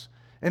blameless?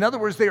 In other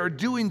words, they are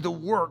doing the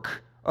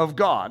work of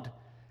God,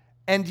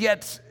 and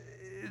yet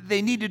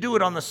they need to do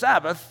it on the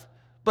Sabbath,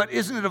 but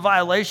isn't it a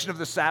violation of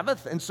the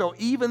Sabbath? And so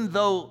even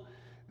though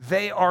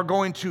they are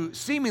going to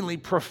seemingly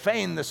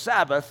profane the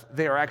Sabbath,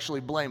 they are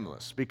actually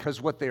blameless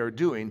because what they are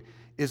doing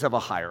is of a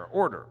higher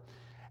order.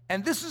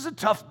 And this is a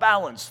tough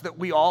balance that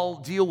we all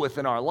deal with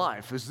in our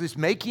life, is this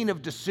making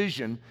of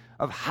decision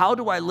of how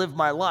do I live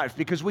my life?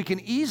 Because we can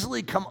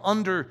easily come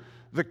under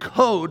the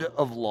code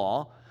of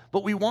law,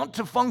 but we want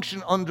to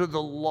function under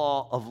the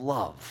law of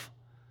love.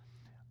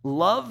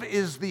 Love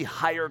is the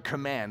higher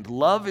command.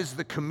 Love is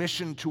the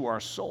commission to our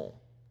soul.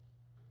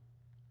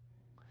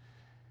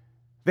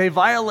 They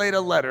violate a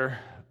letter,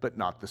 but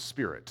not the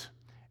Spirit.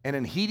 And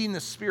in heeding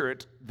the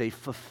Spirit, they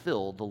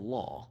fulfill the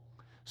law.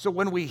 So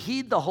when we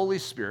heed the Holy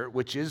Spirit,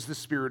 which is the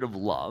Spirit of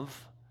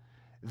love,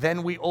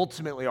 then we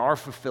ultimately are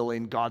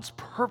fulfilling God's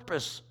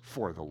purpose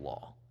for the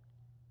law.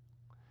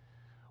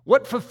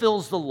 What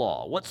fulfills the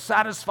law? What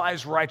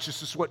satisfies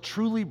righteousness? What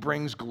truly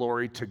brings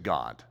glory to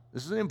God?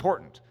 This is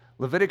important.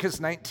 Leviticus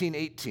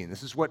 19:18.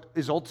 This is what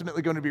is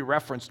ultimately going to be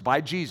referenced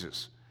by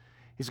Jesus.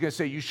 He's going to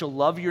say, you shall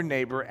love your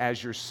neighbor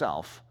as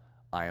yourself.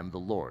 I am the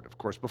Lord. Of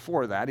course,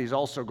 before that, he's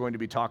also going to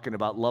be talking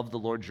about love the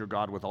Lord your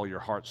God with all your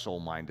heart, soul,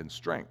 mind, and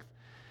strength.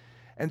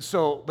 And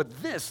so,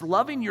 but this,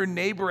 loving your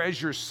neighbor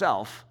as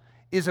yourself,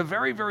 is a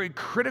very, very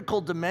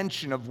critical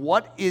dimension of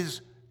what is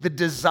the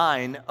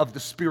design of the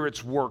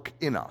Spirit's work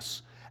in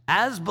us.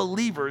 As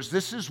believers,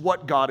 this is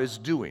what God is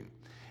doing.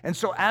 And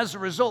so as a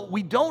result,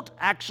 we don't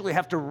actually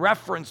have to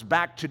reference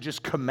back to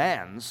just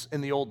commands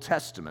in the Old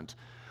Testament.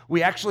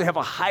 We actually have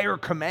a higher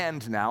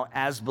command now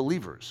as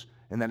believers,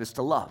 and that is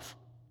to love.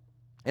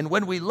 And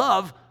when we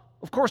love,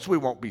 of course we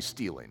won't be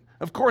stealing.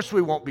 Of course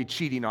we won't be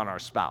cheating on our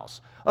spouse.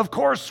 Of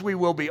course we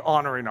will be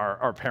honoring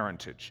our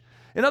parentage.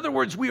 In other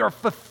words, we are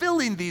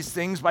fulfilling these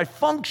things by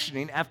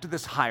functioning after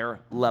this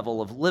higher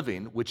level of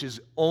living, which is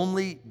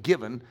only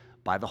given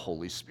by the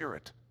Holy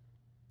Spirit.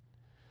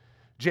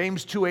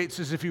 James 2:8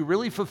 says, if you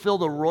really fulfill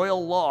the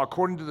royal law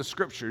according to the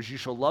Scriptures, you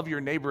shall love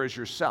your neighbor as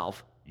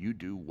yourself. you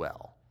do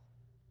well.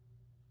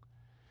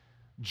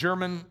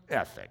 German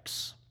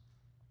ethics.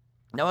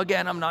 Now,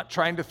 again, I'm not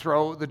trying to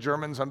throw the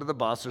Germans under the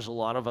bus. There's a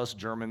lot of us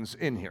Germans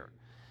in here.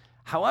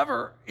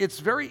 However, it's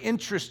very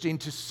interesting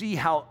to see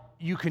how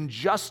you can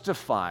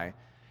justify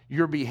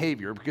your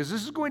behavior, because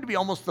this is going to be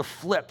almost the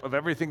flip of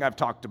everything I've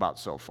talked about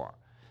so far.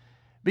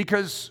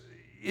 Because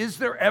is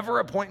there ever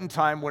a point in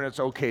time when it's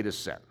okay to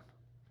sin?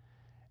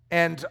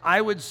 And I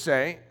would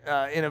say,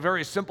 in a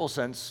very simple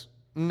sense,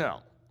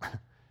 no.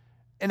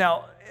 And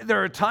now,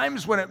 there are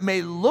times when it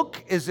may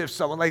look as if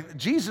someone, like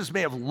Jesus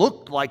may have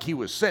looked like he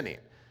was sinning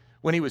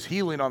when he was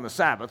healing on the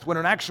Sabbath, when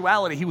in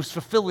actuality he was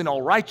fulfilling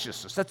all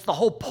righteousness. That's the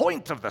whole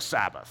point of the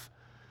Sabbath.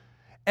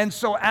 And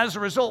so as a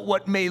result,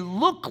 what may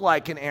look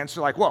like an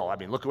answer, like, well, I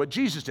mean, look at what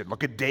Jesus did.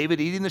 Look at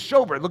David eating the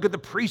showbread. Look at the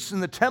priests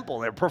in the temple.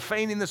 They're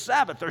profaning the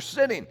Sabbath. They're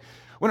sinning.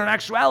 When in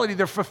actuality,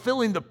 they're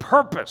fulfilling the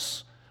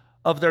purpose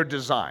of their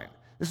design.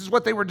 This is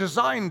what they were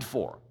designed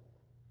for.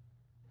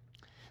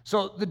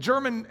 So the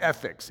German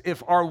ethics,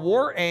 if our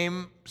war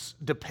aims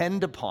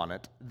depend upon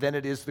it, then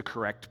it is the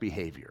correct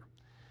behavior.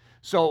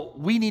 So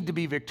we need to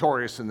be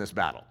victorious in this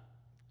battle.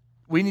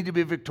 We need to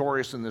be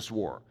victorious in this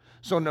war.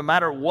 So no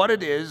matter what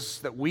it is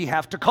that we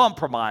have to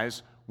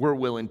compromise, we're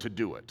willing to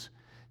do it.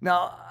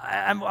 Now,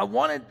 I'm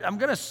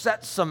going to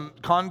set some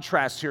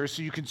contrasts here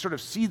so you can sort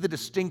of see the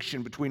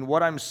distinction between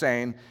what I'm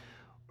saying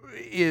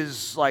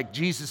is like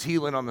Jesus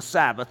healing on the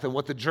Sabbath and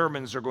what the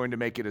Germans are going to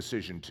make a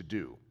decision to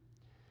do.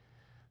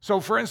 So,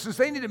 for instance,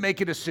 they need to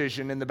make a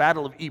decision in the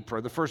Battle of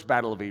Ypres, the first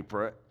Battle of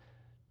Ypres,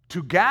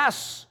 to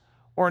gas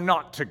or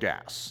not to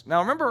gas.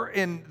 Now, remember,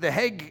 in the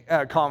Hague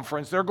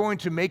Conference, they're going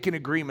to make an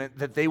agreement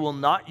that they will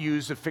not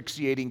use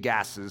asphyxiating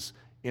gases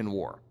in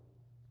war.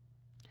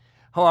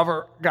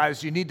 However,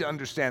 guys, you need to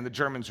understand the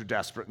Germans are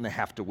desperate and they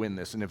have to win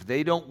this. And if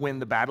they don't win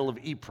the Battle of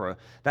Ypres,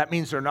 that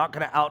means they're not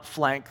going to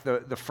outflank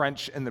the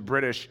French and the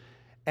British,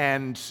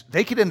 and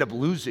they could end up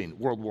losing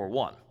World War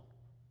I.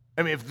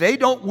 I mean, if they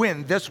don't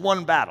win this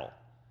one battle,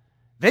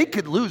 they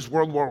could lose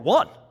World War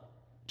I.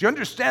 Do you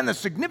understand the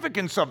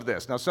significance of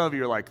this? Now, some of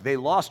you are like, they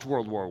lost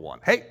World War I.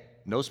 Hey,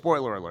 no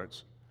spoiler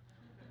alerts.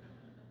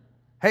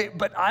 Hey,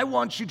 but I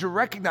want you to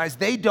recognize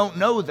they don't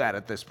know that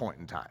at this point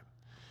in time.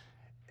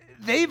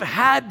 They've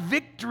had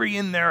victory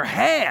in their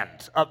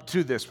hand up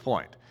to this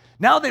point.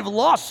 Now they've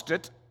lost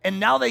it, and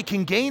now they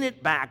can gain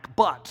it back,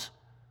 but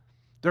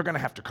they're going to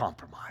have to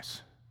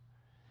compromise.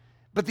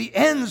 But the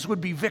ends would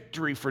be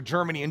victory for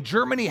Germany, and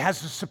Germany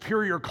has a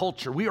superior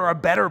culture. We are a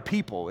better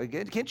people.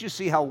 Can't you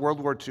see how World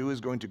War II is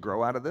going to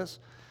grow out of this?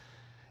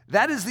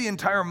 That is the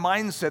entire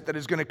mindset that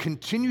is going to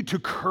continue to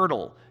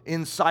curdle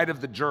inside of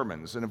the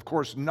Germans. And of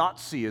course,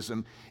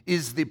 Nazism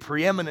is the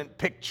preeminent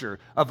picture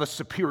of a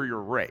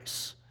superior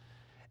race.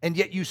 And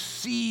yet you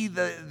see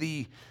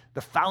the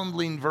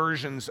foundling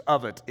versions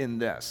of it in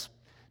this.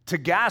 To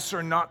gas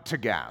or not to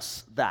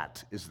gas,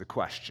 that is the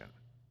question.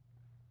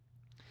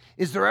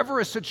 Is there ever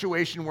a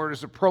situation where it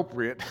is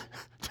appropriate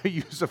to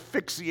use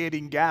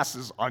asphyxiating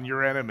gases on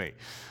your enemy?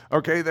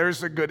 Okay,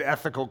 there's a good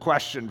ethical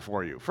question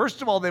for you.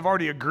 First of all, they've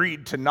already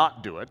agreed to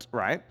not do it,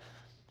 right?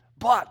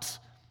 But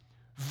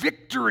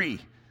victory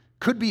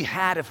could be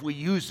had if we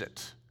use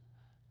it.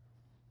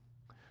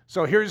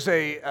 So here's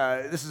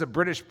this is a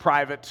British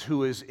private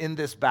who is in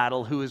this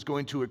battle who is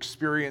going to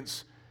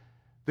experience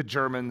the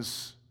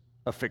Germans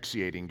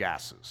asphyxiating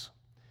gases.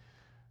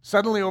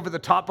 Suddenly, over the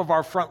top of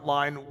our front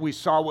line, we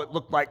saw what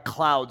looked like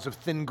clouds of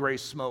thin gray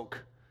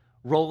smoke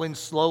rolling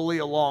slowly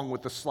along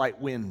with a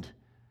slight wind.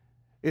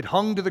 It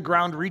hung to the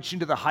ground, reaching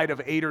to the height of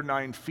 8 or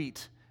 9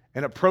 feet,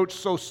 and approached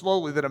so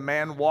slowly that a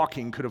man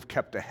walking could have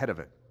kept ahead of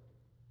it.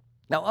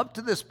 Now, up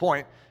to this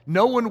point,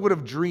 no one would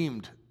have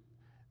dreamed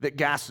that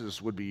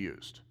gases would be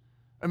used.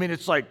 I mean,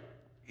 it's like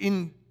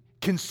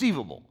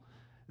inconceivable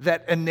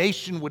that a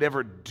nation would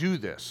ever do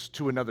this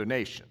to another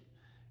nation.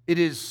 It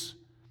is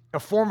a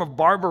form of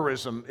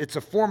barbarism. It's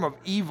a form of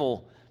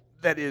evil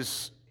that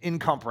is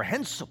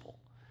incomprehensible.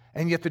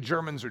 And yet the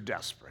Germans are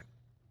desperate.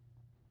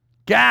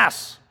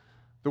 Gas!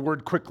 The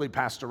word quickly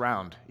passed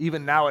around.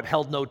 Even now it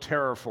held no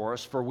terror for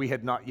us, for we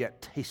had not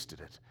yet tasted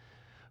it.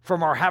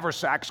 From our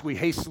haversacks we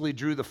hastily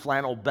drew the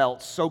flannel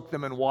belts, soaked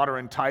them in water,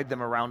 and tied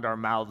them around our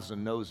mouths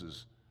and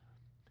noses.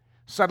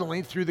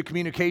 Suddenly, through the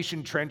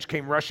communication trench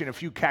came rushing a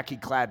few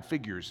khaki-clad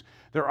figures.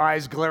 Their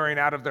eyes glaring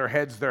out of their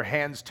heads, their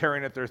hands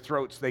tearing at their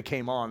throats, they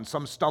came on.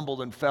 Some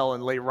stumbled and fell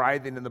and lay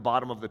writhing in the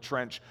bottom of the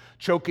trench,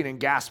 choking and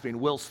gasping,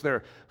 whilst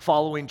those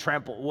following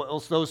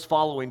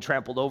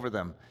trampled over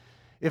them.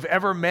 If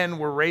ever men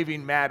were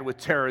raving mad with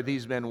terror,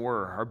 these men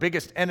were. Our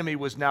biggest enemy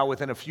was now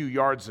within a few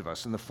yards of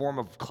us in the form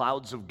of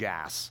clouds of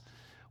gas.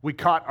 We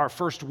caught our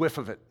first whiff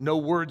of it. No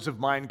words of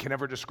mine can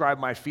ever describe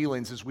my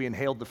feelings as we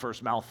inhaled the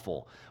first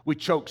mouthful. We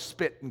choked,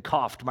 spit, and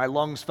coughed. My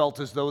lungs felt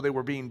as though they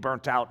were being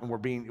burnt out and were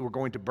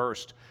going to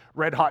burst.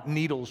 Red-hot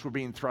needles were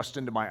being thrust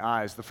into my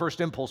eyes. The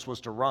first impulse was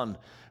to run.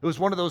 It was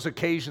one of those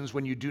occasions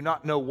when you do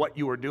not know what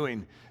you are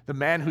doing. The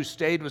man who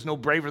stayed was no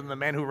braver than the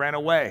man who ran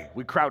away.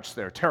 We crouched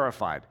there,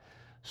 terrified,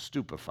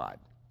 stupefied.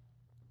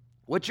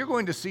 What you're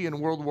going to see in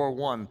World War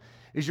I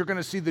is you're going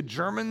to see the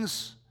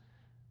Germans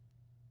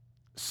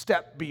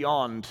step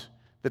beyond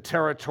the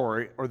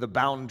territory or the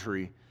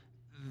boundary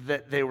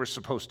that they were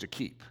supposed to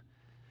keep.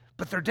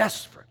 But they're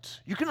desperate.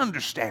 You can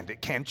understand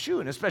it, can't you?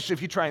 And especially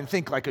if you try and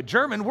think like a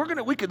German,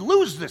 we could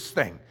lose this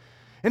thing.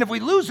 And if we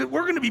lose it,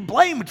 we're going to be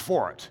blamed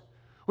for it,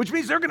 which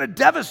means they're going to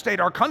devastate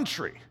our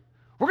country.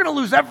 We're going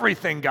to lose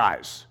everything,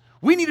 guys.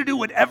 We need to do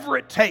whatever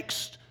it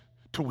takes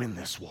to win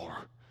this war.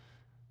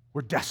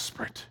 We're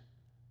desperate.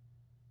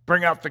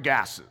 Bring out the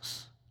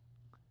gases.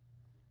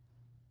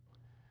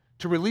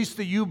 To release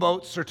the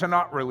U-boats or to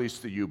not release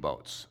the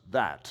U-boats?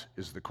 That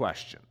is the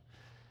question.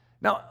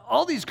 Now,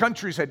 all these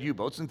countries had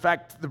U-boats. In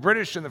fact, the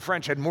British and the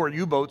French had more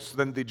U-boats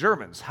than the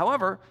Germans.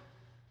 However,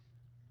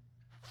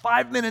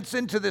 5 minutes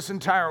into this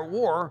entire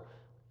war,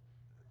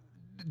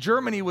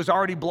 Germany was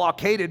already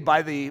blockaded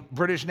by the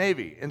British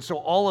Navy. And so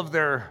all of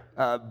their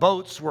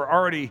boats were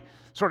already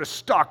sort of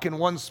stuck in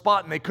one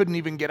spot and they couldn't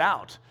even get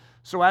out.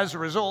 So as a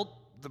result,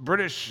 the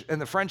British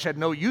and the French had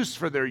no use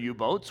for their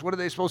U-boats. What are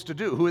they supposed to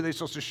do? Who are they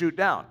supposed to shoot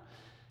down?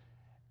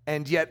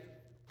 And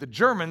yet the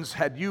Germans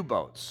had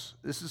U-boats.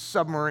 This is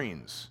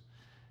submarines.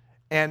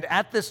 And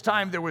at this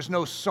time, there was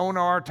no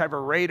sonar type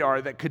of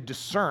radar that could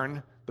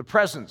discern the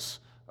presence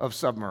of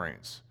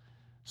submarines.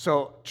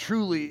 So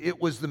truly,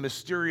 it was the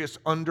mysterious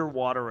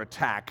underwater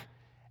attack.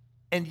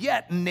 And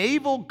yet,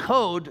 naval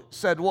code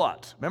said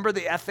what? Remember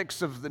the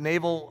ethics of the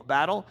naval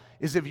battle?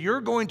 Is if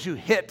you're going to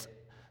hit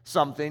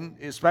something,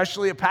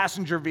 especially a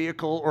passenger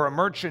vehicle or a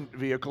merchant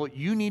vehicle,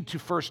 you need to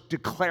first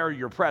declare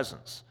your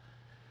presence.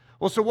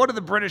 Well, so what do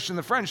the British and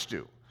the French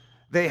do?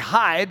 They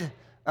hide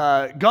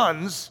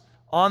guns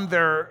on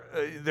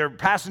their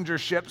passenger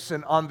ships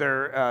and on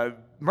their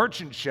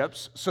merchant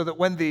ships so that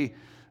when the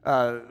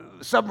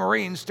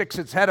submarine sticks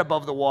its head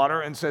above the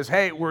water and says,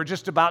 hey, we're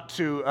just about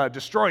to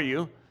destroy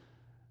you,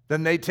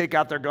 then they take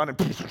out their gun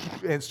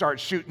and start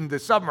shooting the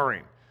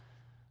submarine.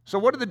 So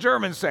what are the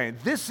Germans saying?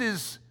 This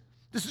is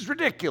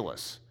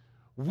ridiculous.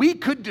 We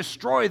could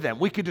destroy them.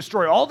 We could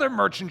destroy all their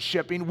merchant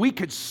shipping. We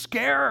could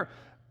scare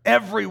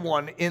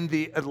everyone in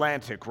the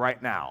Atlantic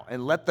right now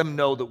and let them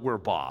know that we're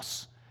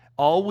boss.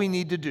 All we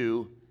need to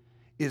do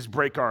is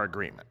break our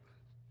agreement.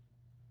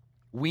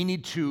 We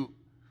need to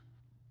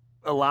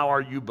allow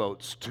our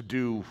U-boats to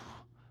do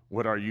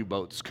what our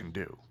U-boats can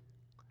do.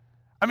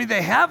 I mean,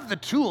 they have the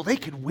tool. They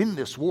could win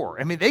this war.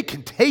 I mean, they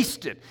can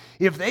taste it.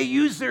 If they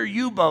use their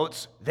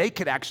U-boats, they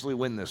could actually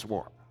win this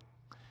war.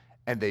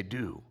 And they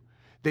do.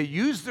 They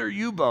use their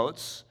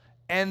U-boats,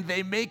 and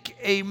they make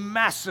a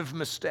massive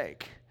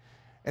mistake.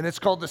 And it's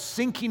called the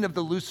sinking of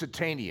the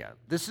Lusitania.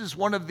 This is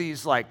one of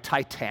these, like,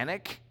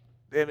 Titanic.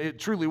 It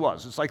truly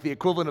was. It's like the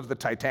equivalent of the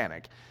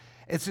Titanic.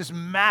 It's this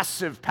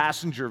massive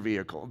passenger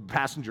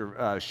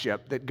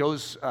ship that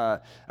goes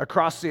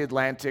across the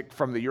Atlantic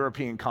from the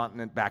European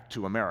continent back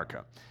to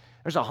America.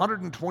 There's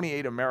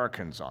 128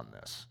 Americans on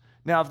this.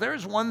 Now, if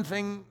there's one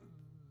thing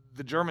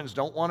the Germans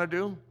don't want to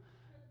do,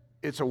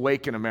 it's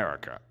awaken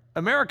America.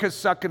 America's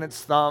sucking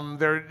its thumb.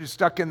 They're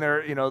stuck in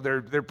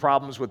their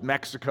problems with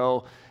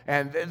Mexico,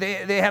 and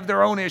they have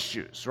their own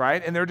issues,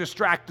 right? And they're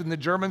distracted, and the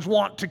Germans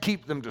want to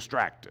keep them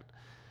distracted.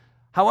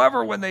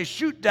 However, when they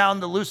shoot down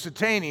the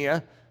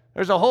Lusitania,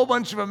 there's a whole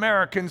bunch of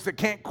Americans that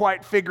can't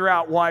quite figure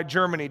out why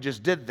Germany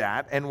just did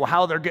that and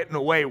how they're getting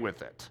away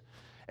with it.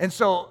 And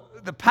so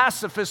the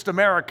pacifist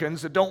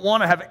Americans that don't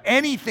want to have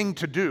anything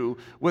to do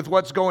with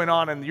what's going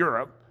on in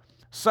Europe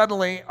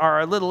suddenly are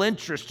a little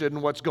interested in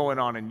what's going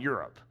on in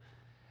Europe.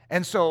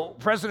 And so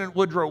President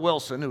Woodrow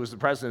Wilson, who was the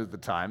president at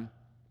the time,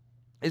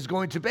 is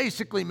going to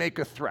basically make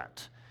a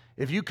threat.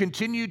 If you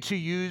continue to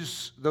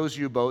use those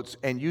U-boats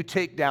and you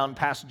take down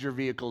passenger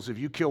vehicles, if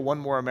you kill one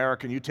more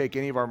American, you take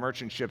any of our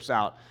merchant ships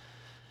out,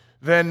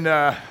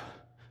 then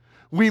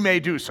we may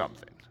do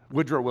something.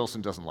 Woodrow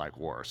Wilson doesn't like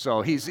war,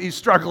 so he's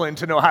struggling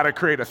to know how to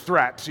create a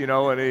threat,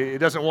 and he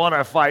doesn't want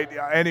to fight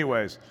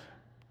anyways.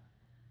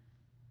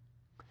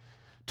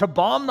 To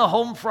bomb the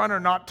home front or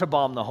not to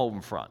bomb the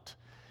home front?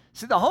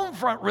 See, the home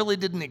front really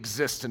didn't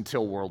exist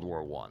until World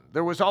War I.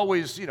 There was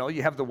always,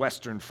 you have the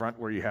Western Front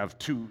where you have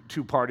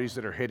two parties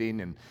that are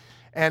hitting,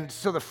 and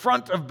so the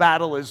front of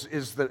battle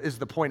is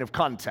the point of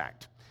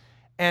contact.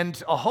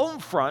 And a home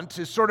front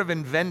is sort of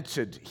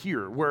invented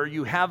here, where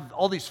you have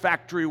all these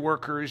factory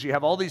workers, you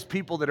have all these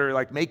people that are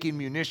like making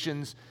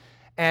munitions,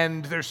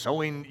 and they're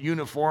sewing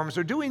uniforms,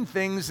 they're doing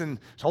things, and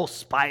this whole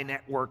spy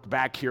network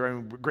back here. I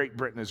mean, Great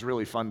Britain is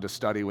really fun to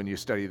study when you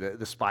study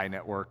the spy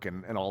network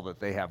and all that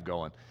they have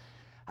going.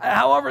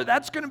 However,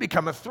 that's going to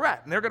become a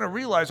threat, and they're going to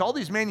realize all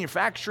these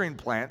manufacturing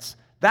plants,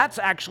 that's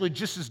actually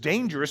just as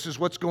dangerous as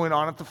what's going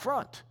on at the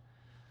front.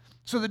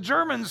 So the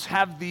Germans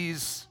have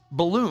these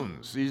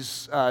balloons,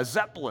 these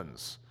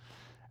Zeppelins,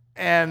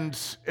 and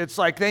it's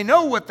like they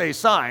know what they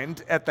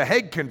signed at the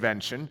Hague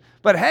Convention,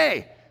 but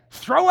hey,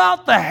 throw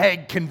out the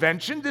Hague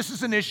Convention. This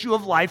is an issue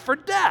of life or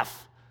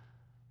death.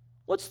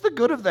 What's the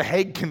good of the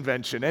Hague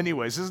Convention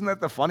anyways? Isn't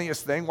that the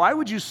funniest thing? Why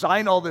would you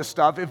sign all this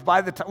stuff if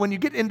by the time, when you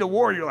get into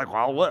war, you're like,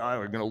 well, what, I'm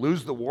going to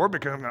lose the war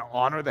because I'm going to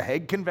honor the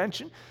Hague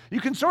Convention?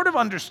 You can sort of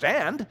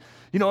understand.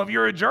 If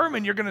you're a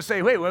German, you're going to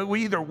say, wait, well,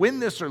 we either win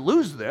this or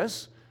lose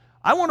this.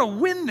 I want to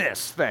win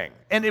this thing.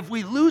 And if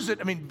we lose it,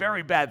 I mean,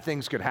 very bad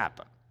things could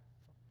happen.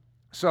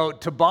 So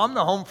to bomb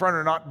the home front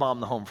or not bomb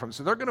the home front,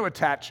 so they're going to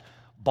attach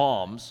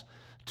bombs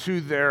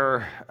to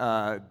their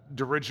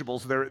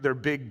dirigibles, their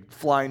big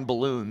flying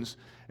balloons,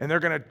 and they're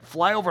going to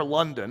fly over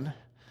London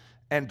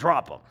and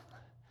drop them.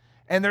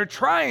 And they're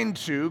trying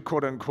to,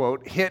 quote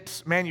unquote,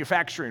 hit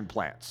manufacturing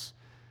plants.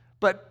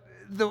 But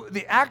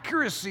the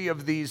accuracy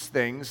of these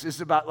things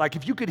is about, like,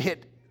 if you could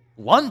hit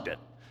London,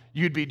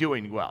 you'd be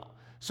doing well.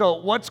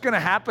 So what's going to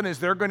happen is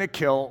they're going to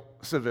kill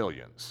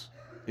civilians.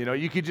 You know,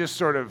 you could just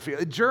sort of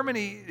feel,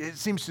 Germany, it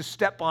seems to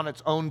step on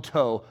its own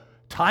toe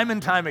time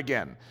and time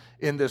again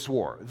in this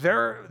war.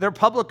 Their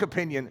public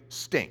opinion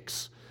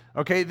stinks.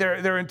 Okay,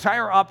 their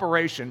entire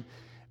operation.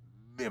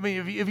 I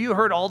mean, if you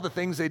heard all the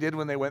things they did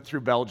when they went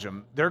through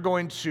Belgium, they're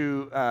going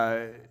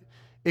to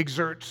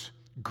exert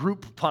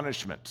group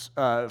punishment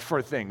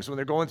for things when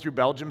they're going through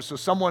Belgium. So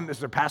someone, as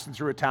they're passing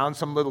through a town,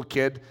 some little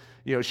kid,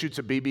 shoots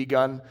a BB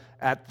gun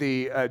at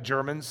the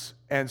Germans,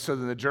 and so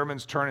then the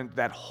Germans turn and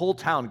that whole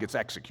town gets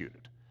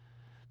executed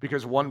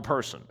because one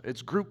person.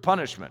 It's group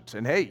punishment,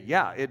 and hey,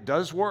 yeah, it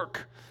does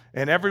work,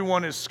 and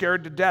everyone is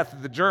scared to death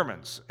of the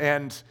Germans,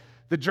 and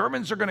the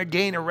Germans are going to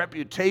gain a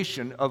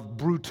reputation of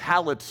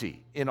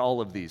brutality in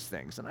all of these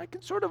things, and I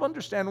can sort of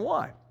understand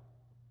why.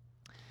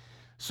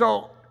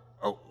 So,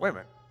 wait a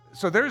minute.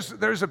 So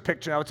there's a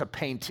picture. Now it's a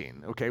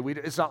painting, okay?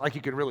 It's not like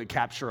you could really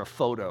capture a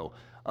photo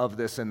of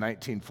this in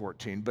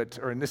 1914,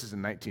 and this is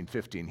in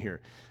 1915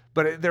 here.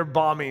 But they're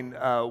bombing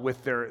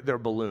with their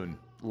balloon,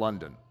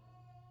 London.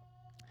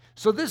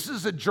 So this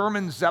is a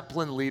German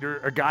Zeppelin leader,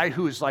 a guy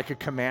who is like a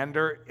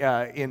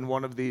commander in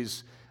one of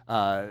these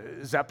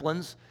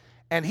Zeppelins,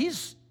 and he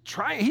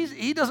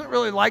doesn't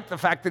really like the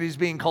fact that he's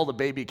being called a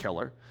baby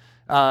killer,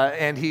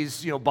 and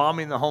he's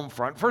bombing the home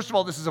front. First of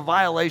all, this is a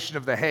violation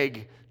of the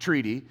Hague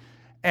Treaty.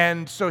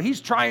 And so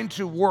he's trying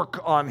to work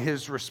on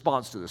his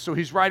response to this. So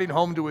he's writing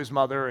home to his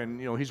mother,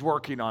 and he's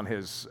working on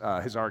his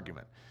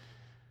argument.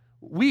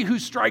 We who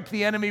strike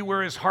the enemy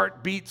where his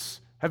heart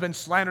beats have been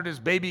slandered as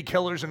baby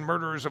killers and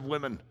murderers of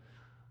women.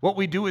 What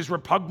we do is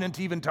repugnant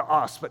even to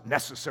us, but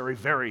necessary,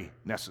 very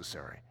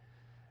necessary.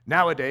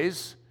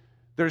 Nowadays,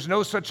 there's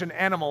no such an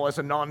animal as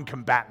a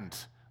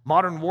non-combatant.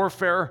 Modern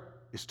warfare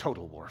is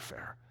total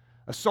warfare.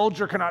 A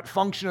soldier cannot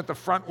function at the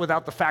front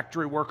without the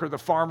factory worker, the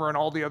farmer, and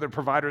all the other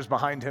providers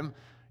behind him.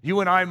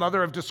 You and I,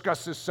 Mother, have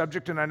discussed this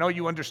subject, and I know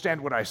you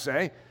understand what I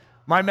say.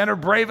 My men are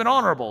brave and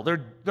honorable.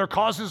 Their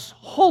cause is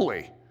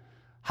holy.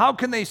 How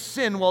can they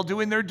sin while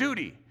doing their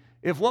duty?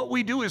 If what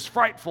we do is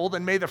frightful,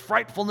 then may the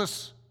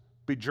frightfulness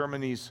be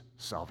Germany's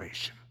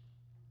salvation.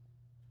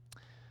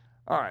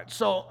 All right,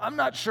 so I'm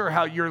not sure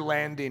how you're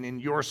landing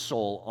in your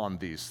soul on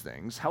these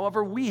things.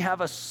 However, we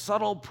have a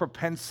subtle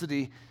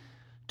propensity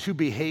to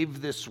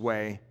behave this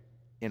way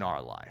in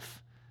our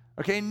life.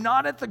 Okay,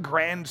 not at the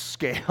grand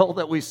scale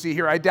that we see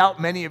here. I doubt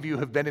many of you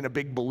have been in a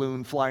big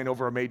balloon flying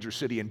over a major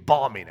city and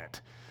bombing it,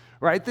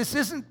 right? This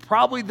isn't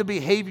probably the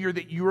behavior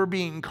that you're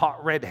being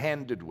caught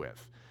red-handed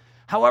with.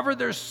 However,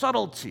 there's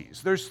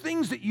subtleties. There's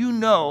things that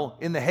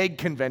in the Hague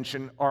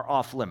Convention are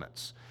off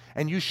limits,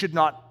 and you should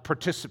not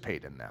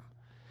participate in them.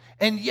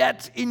 And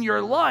yet, in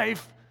your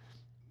life,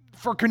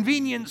 for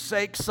convenience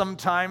sake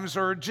sometimes,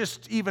 or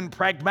just even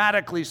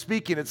pragmatically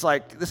speaking, it's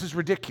like, this is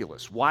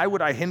ridiculous. Why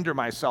would I hinder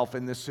myself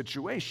in this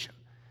situation?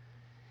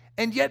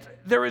 And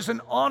yet, there is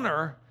an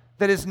honor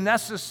that is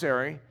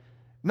necessary,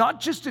 not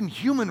just in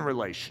human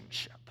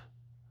relationship,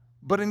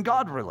 but in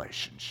God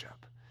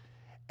relationship.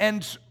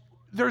 And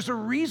there's a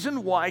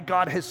reason why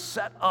God has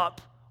set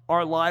up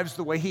our lives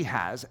the way He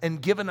has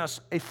and given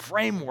us a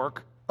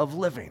framework of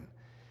living.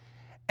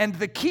 And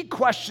the key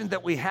question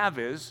that we have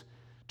is,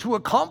 to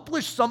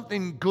accomplish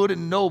something good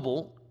and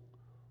noble,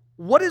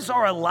 what is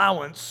our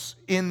allowance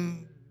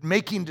in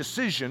making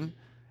decision,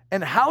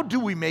 and how do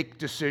we make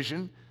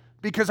decision?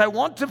 Because I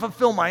want to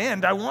fulfill my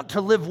end. I want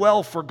to live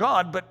well for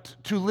God, but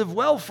to live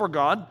well for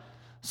God,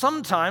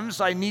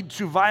 sometimes I need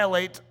to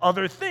violate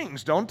other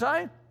things, don't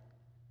I?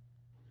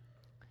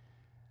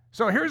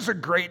 So here's a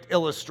great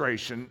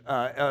illustration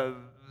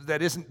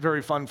that isn't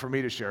very fun for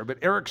me to share, but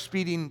Eric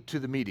speeding to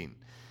the meeting.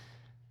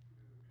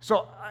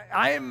 So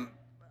I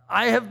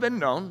have been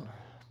known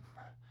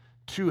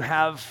to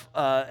have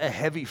a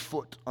heavy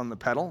foot on the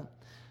pedal.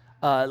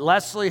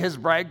 Leslie has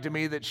bragged to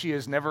me that she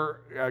has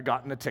never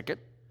gotten a ticket,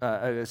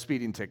 a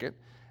speeding ticket.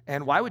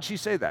 And why would she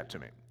say that to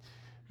me?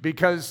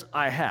 Because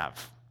I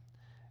have.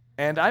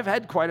 And I've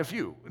had quite a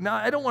few. Now,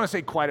 I don't want to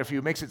say quite a few.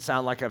 It makes it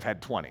sound like I've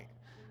had 20.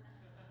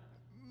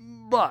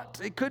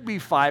 But it could be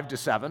 5 to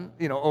 7,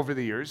 over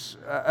the years.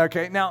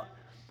 Okay, now,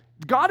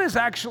 God has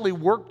actually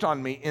worked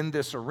on me in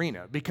this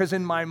arena because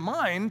in my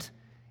mind,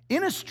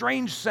 in a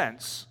strange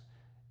sense,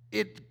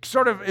 it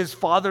sort of is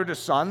father to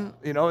son.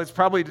 It's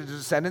probably the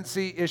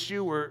descendancy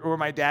issue where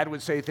my dad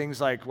would say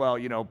things like, well,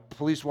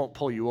 police won't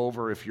pull you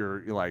over if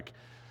you're like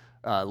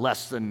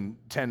less than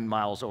 10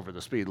 miles over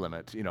the speed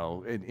limit,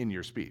 in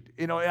your speed.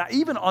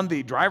 Even on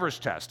the driver's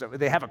test,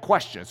 they have a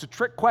question. It's a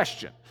trick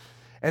question.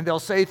 And they'll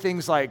say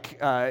things like,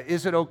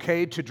 is it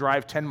okay to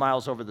drive 10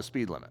 miles over the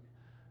speed limit?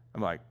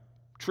 I'm like,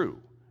 true.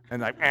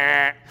 And like,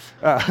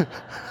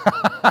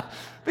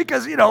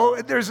 because,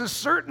 there's a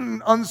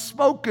certain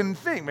unspoken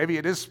thing, maybe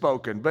it is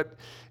spoken, but,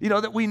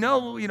 that we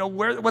know,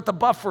 what the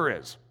buffer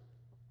is.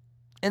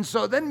 And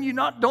so then you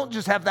don't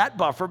just have that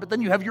buffer, but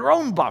then you have your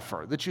own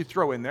buffer that you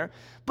throw in there,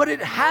 but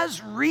it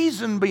has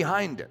reason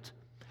behind it.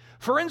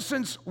 For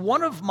instance,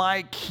 one of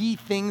my key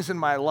things in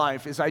my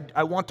life is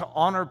I want to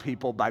honor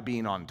people by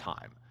being on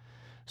time.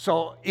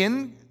 So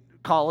in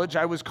college,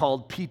 I was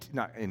called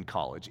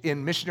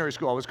in missionary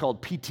school, I was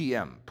called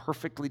PTM,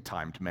 perfectly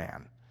timed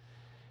man.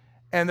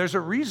 And there's a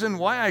reason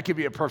why I could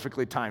be a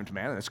perfectly timed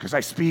man, and it's because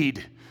I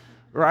speed,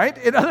 right?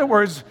 In other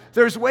words,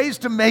 there's ways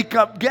to make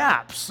up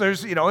gaps.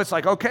 There's, it's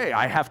like, okay,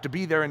 I have to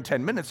be there in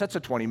 10 minutes. That's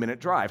a 20-minute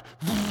drive.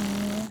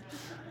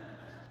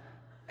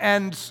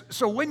 And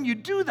so when you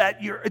do that,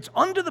 it's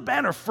under the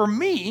banner. For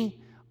me,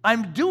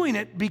 I'm doing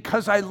it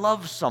because I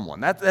love someone.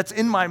 That's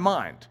in my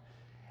mind.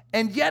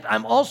 And yet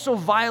I'm also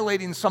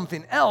violating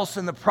something else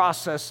in the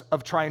process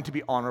of trying to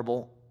be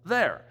honorable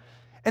there.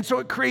 And so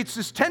it creates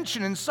this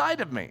tension inside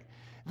of me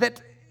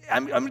that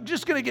I'm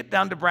just going to get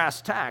down to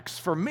brass tacks.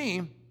 For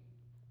me,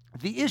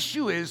 the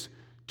issue is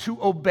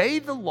to obey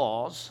the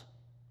laws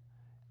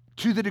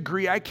to the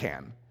degree I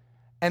can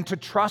and to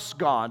trust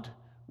God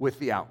with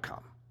the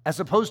outcome, as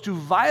opposed to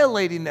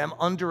violating them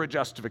under a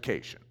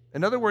justification.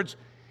 In other words,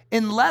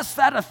 unless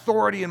that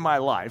authority in my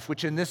life,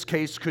 which in this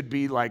case could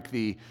be like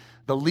the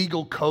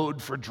legal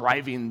code for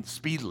driving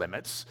speed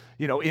limits,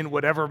 in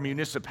whatever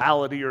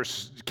municipality or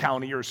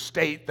county or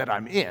state that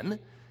I'm in,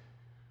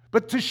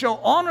 but to show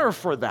honor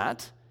for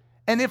that,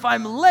 and if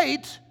I'm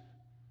late,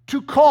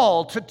 to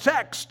call, to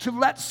text, to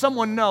let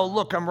someone know,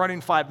 look, I'm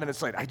running 5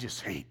 minutes late. I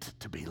just hate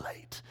to be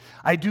late.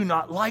 I do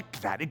not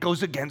like that. It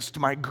goes against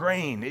my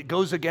grain. It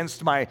goes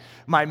against my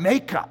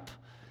makeup.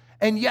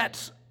 And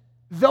yet,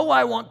 though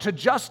I want to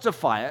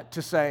justify it,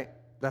 to say,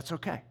 that's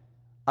okay.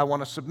 I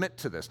want to submit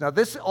to this. Now,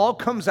 this all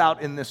comes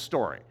out in this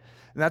story.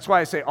 And that's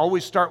why I say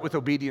always start with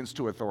obedience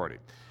to authority.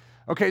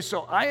 Okay,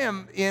 so I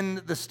am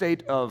in the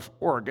state of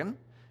Oregon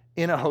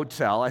in a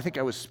hotel. I think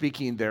I was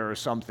speaking there or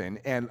something,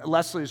 and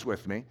Leslie's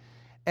with me.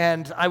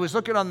 And I was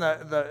looking on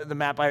the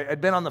map. I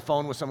had been on the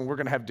phone with someone. We're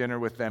going to have dinner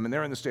with them, and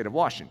they're in the state of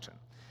Washington.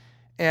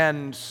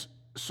 And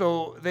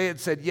so they had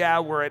said, yeah,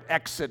 we're at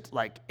exit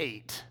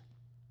 8.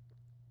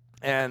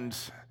 And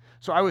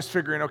so I was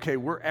figuring, okay,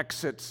 we're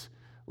exit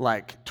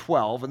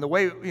 12. And the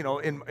way,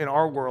 in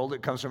our world,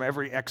 it comes from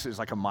every exit is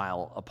like a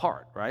mile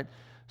apart, right?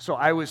 So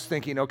I was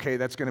thinking, okay,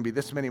 that's going to be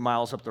this many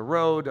miles up the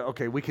road.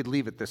 Okay, we could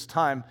leave at this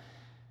time.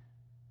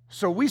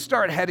 So we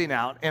start heading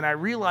out, and I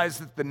realize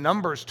that the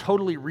numbers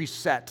totally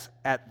reset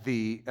at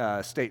the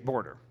state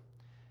border.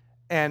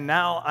 And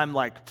now I'm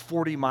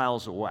 40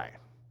 miles away.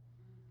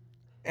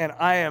 And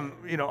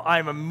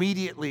I'm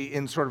immediately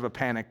in sort of a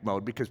panic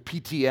mode because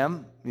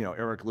PTM,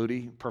 Eric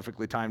Ludy,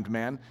 perfectly timed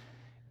man,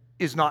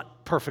 is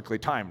not perfectly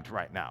timed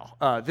right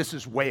now. This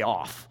is way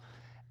off.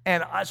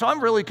 And so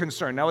I'm really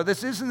concerned. Now,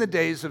 this is in the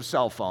days of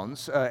cell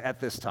phones at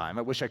this time.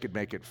 I wish I could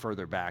make it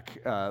further back,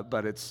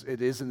 but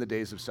it is in the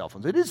days of cell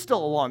phones. It is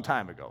still a long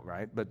time ago,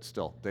 right? But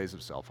still, days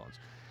of cell phones.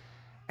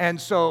 And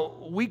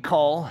so we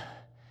call,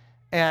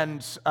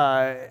 and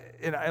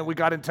we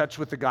got in touch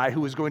with the guy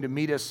who was going to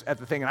meet us at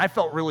the thing, and I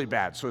felt really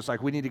bad. So it's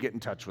like, we need to get in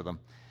touch with him.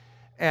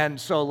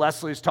 And so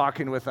Leslie's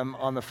talking with him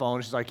on the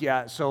phone. She's like,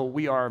 yeah, so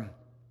we are,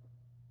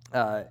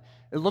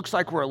 it looks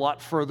like we're a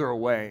lot further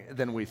away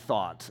than we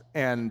thought.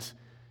 And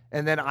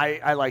then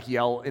I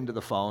yell into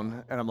the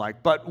phone, and I'm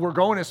like, but we're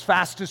going as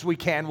fast as we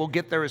can. We'll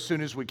get there as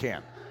soon as we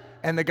can.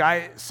 And the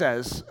guy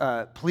says,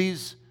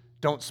 please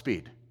don't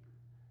speed.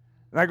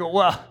 And I go,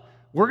 well,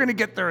 we're going to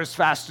get there as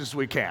fast as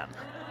we can,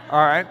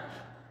 all right?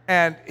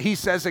 And he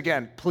says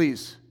again,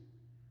 please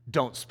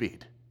don't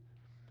speed.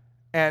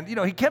 And,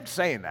 he kept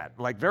saying that,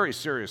 very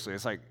seriously.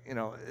 It's like,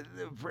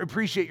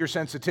 appreciate your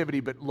sensitivity,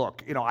 but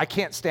look, I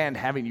can't stand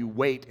having you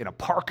wait in a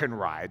park and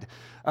ride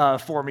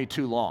for me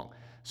too long.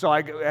 So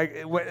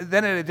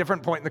then at a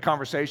different point in the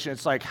conversation,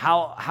 it's like,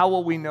 how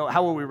will we know,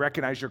 how will we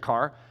recognize your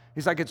car?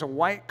 He's like, it's a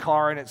white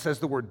car and it says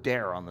the word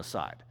dare on the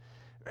side.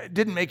 It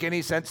didn't make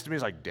any sense to me.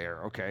 He's like,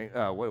 dare, okay,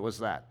 what was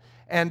that?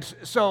 And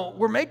so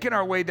we're making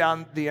our way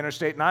down the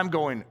interstate and I'm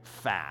going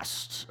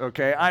fast,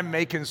 okay? I'm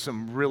making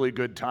some really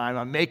good time.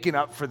 I'm making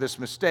up for this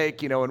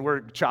mistake, and we're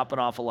chopping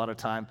off a lot of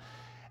time.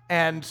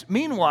 And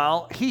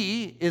meanwhile,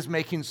 he is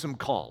making some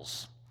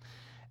calls.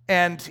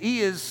 And he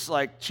is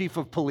chief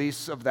of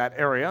police of that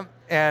area.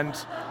 And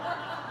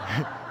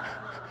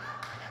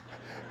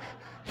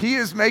he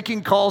is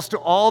making calls to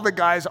all the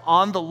guys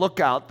on the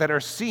lookout that are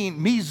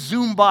seeing me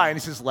zoom by. And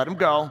he says, let him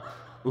go.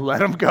 Let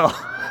him go.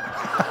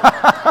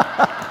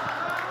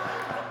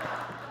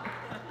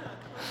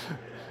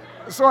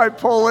 So I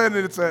pull in,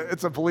 and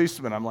it's a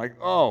policeman. I'm like,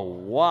 oh,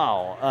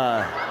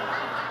 wow.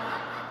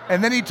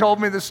 And then he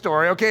told me the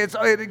story. Okay,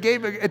 it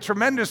gave a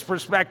tremendous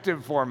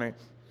perspective for me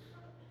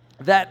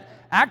that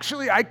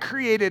actually I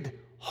created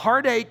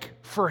heartache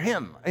for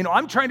him.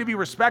 I'm trying to be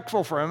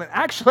respectful for him, and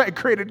actually I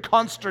created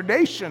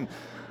consternation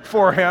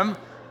for him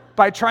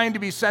by trying to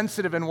be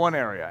sensitive in one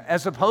area,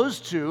 as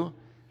opposed to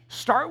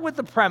Start with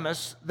the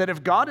premise that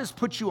if God has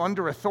put you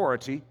under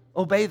authority,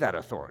 obey that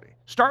authority.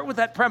 Start with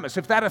that premise.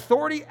 If that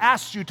authority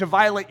asks you to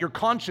violate your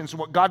conscience,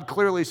 what God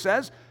clearly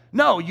says,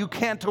 no, you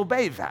can't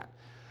obey that.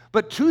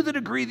 But to the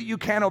degree that you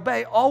can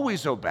obey,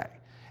 always obey.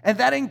 And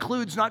that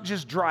includes not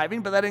just driving,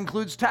 but that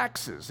includes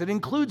taxes. It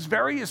includes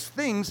various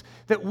things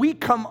that we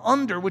come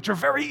under, which are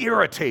very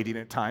irritating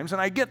at times,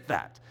 and I get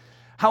that.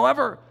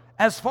 However,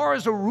 as far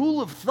as a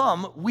rule of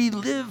thumb, we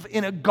live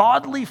in a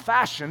godly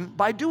fashion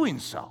by doing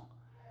so.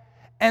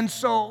 And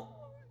so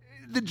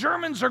the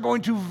Germans are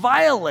going to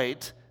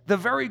violate the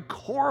very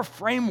core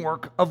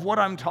framework of what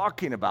I'm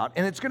talking about,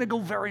 and it's going to go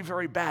very,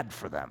 very bad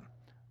for them.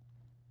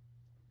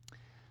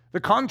 The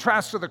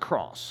contrast of the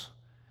cross.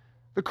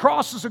 The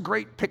cross is a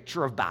great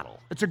picture of battle.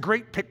 It's a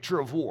great picture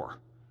of war.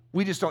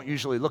 We just don't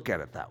usually look at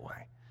it that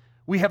way.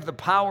 We have the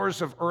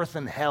powers of earth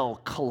and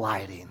hell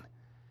colliding.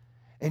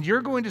 And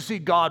you're going to see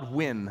God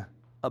win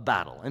a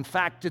battle. In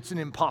fact, it's an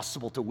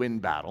impossible to win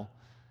battle.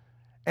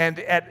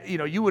 And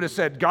you would have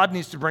said God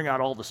needs to bring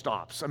out all the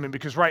stops. I mean,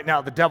 because right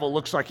now the devil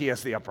looks like he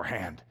has the upper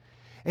hand.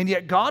 And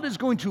yet God is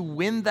going to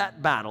win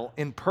that battle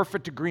in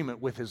perfect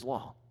agreement with his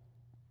law.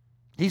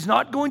 He's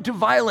not going to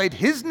violate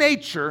his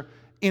nature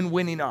in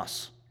winning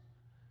us.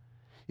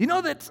 You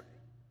know that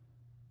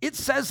it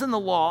says in the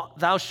law,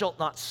 thou shalt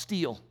not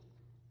steal.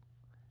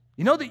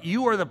 You know that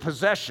you are the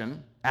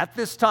possession, at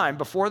this time,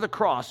 before the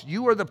cross,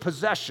 you are the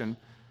possession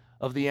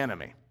of the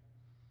enemy.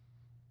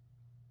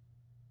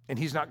 And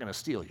he's not going to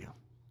steal you.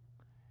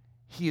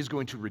 He is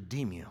going to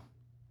redeem you.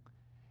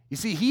 You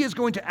see, he is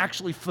going to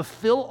actually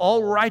fulfill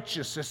all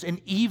righteousness in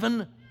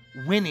even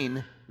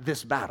winning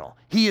this battle.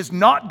 He is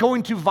not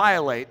going to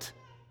violate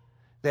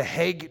the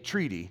Hague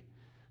Treaty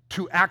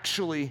to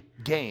actually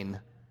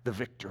gain the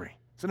victory.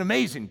 It's an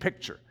amazing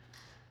picture.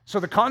 So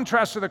the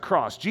contrast of the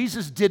cross,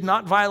 Jesus did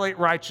not violate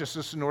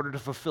righteousness in order to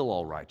fulfill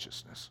all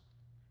righteousness.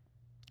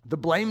 The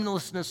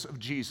blamelessness of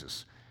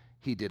Jesus,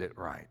 he did it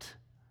right.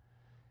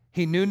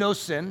 He knew no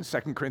sin,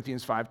 2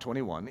 Corinthians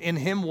 5:21. In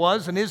him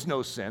was and is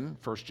no sin,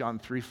 1 John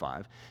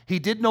 3:5. He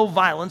did no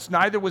violence,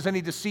 neither was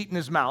any deceit in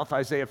his mouth,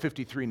 Isaiah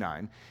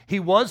 53:9. He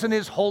was and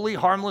is holy,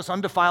 harmless,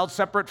 undefiled,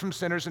 separate from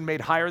sinners, and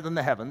made higher than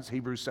the heavens,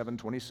 Hebrews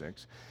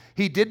 7:26.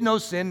 He did no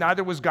sin,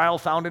 neither was guile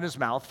found in his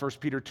mouth, 1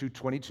 Peter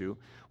 2:22.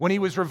 When he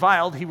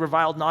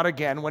reviled not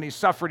again. When he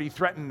suffered, he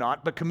threatened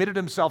not, but committed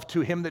himself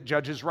to him that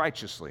judges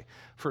righteously,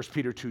 1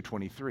 Peter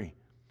 2:23.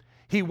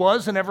 He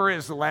was and ever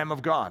is the Lamb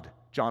of God,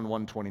 John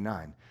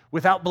 1:29.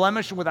 Without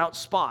blemish and without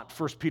spot,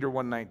 1 Peter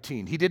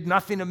 1:19. He did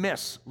nothing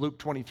amiss, Luke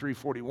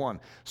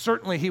 23:41.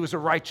 Certainly he was a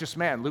righteous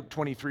man, Luke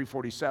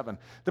 23:47.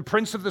 The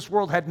prince of this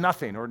world had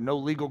nothing or no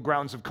legal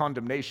grounds of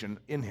condemnation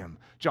in him,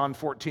 John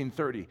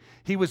 14:30.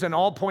 He was in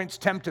all points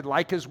tempted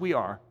like as we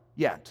are,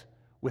 yet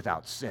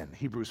without sin,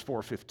 Hebrews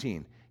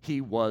 4:15.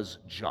 He was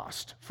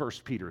just,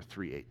 1 Peter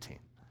 3:18.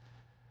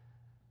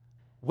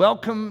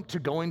 Welcome to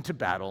going to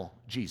battle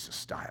Jesus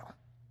style.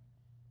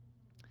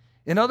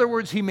 In other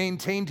words, he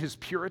maintained his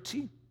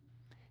purity.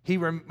 He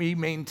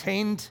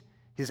maintained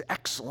his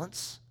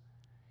excellence.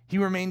 He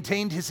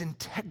maintained his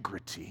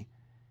integrity,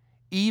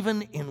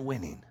 even in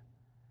winning.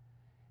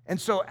 And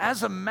so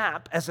as a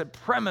map, as a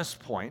premise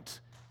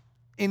point,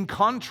 in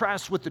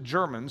contrast with the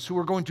Germans, who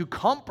were going to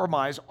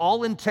compromise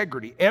all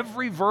integrity,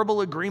 every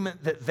verbal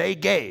agreement that they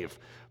gave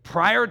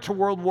prior to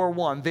World War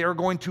I, they are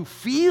going to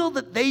feel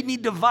that they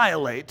need to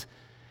violate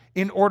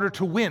in order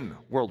to win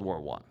World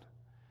War I.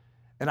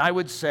 And I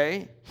would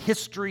say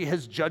history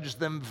has judged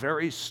them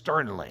very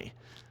sternly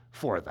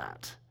for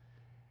that.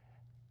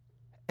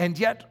 And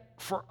yet,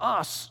 for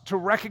us to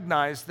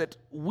recognize that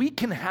we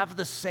can have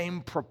the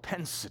same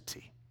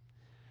propensity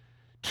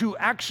to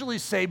actually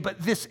say,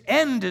 but this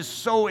end is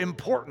so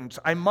important,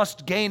 I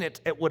must gain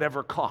it at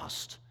whatever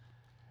cost.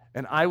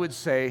 And I would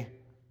say,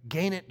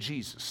 gain it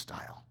Jesus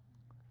style.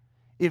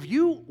 If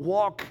you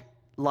walk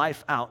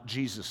life out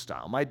Jesus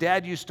style, my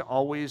dad used to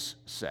always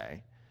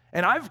say,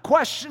 and I've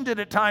questioned it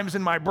at times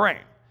in my brain.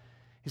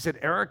 He said,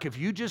 Eric, if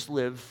you just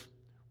live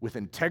with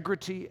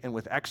integrity and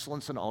with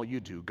excellence in all you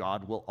do,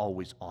 God will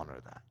always honor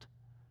that.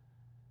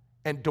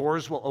 And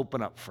doors will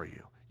open up for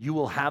you. You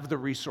will have the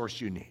resource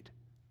you need.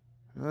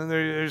 And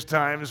there's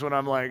times when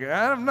I'm like,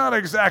 I'm not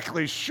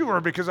exactly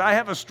sure because I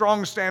have a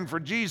strong stand for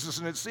Jesus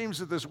and it seems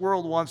that this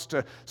world wants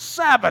to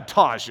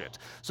sabotage it.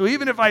 So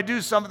even if I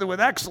do something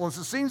with excellence,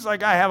 it seems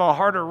like I have a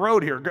harder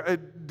road here.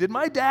 Did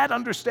my dad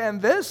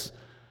understand this?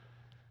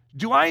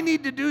 Do I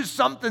need to do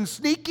something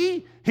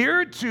sneaky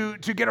here to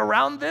get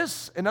around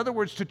this? In other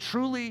words, to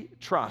truly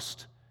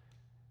trust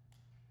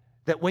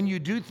that when you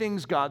do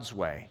things God's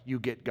way, you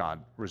get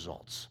God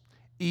results.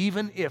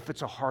 Even if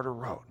it's a harder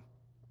road.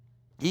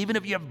 Even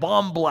if you have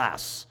bomb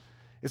blasts.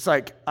 It's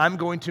like, I'm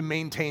going to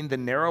maintain the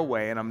narrow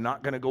way and I'm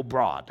not going to go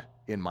broad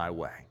in my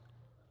way.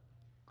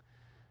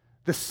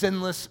 The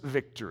Sinless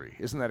Victory.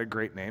 Isn't that a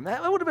great name?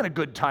 That would have been a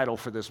good title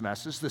for this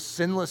message. The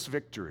Sinless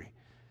Victory.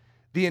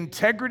 The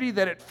integrity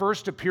that at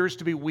first appears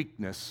to be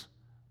weakness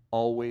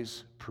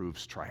always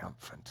proves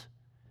triumphant.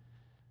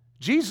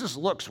 Jesus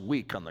looks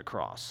weak on the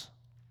cross,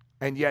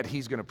 and yet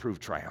he's going to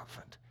prove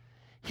triumphant.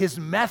 His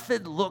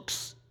method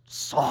looks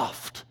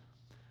soft,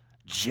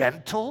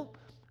 gentle,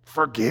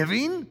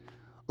 forgiving,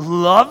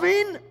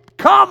 loving.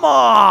 Come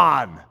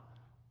on.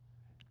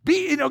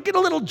 Get a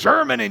little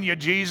German in you,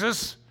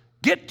 Jesus.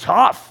 Get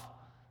tough.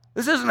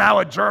 This isn't how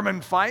a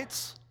German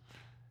fights.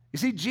 You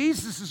see,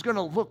 Jesus is going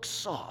to look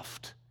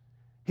soft.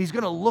 He's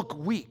going to look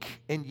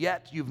weak, and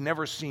yet you've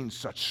never seen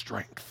such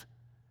strength.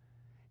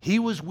 He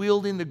was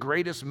wielding the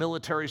greatest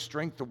military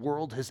strength the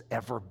world has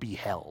ever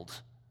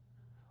beheld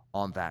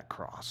on that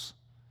cross.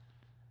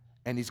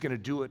 And he's going to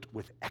do it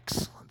with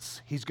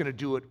excellence. He's going to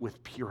do it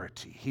with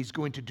purity. He's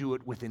going to do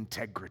it with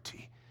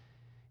integrity.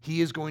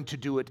 He is going to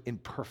do it in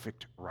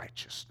perfect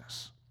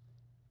righteousness.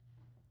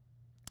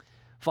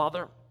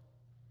 Father,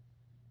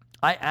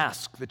 I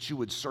ask that you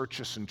would search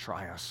us and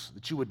try us,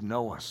 that you would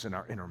know us in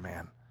our inner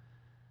man.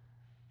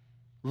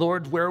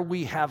 Lord, where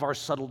we have our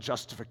subtle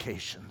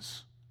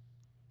justifications,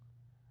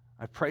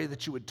 I pray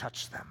that you would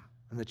touch them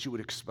and that you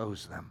would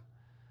expose them.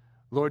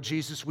 Lord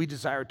Jesus, we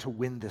desire to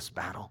win this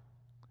battle,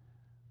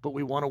 but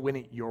we want to win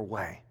it your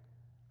way,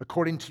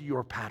 according to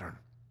your pattern.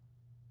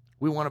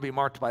 We want to be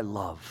marked by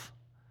love.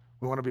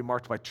 We want to be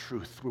marked by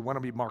truth. We want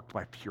to be marked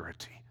by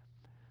purity.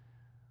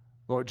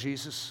 Lord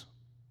Jesus,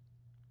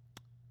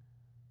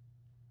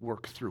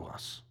 work through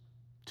us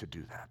to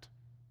do that.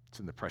 It's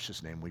in the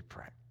precious name we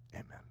pray.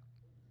 Amen.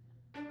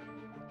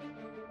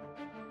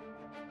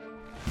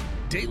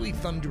 Daily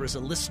Thunder is a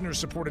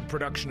listener-supported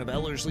production of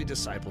Ellerslie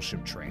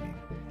Discipleship Training.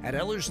 At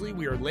Ellerslie,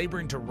 we are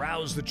laboring to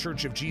rouse the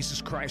Church of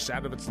Jesus Christ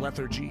out of its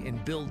lethargy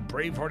and build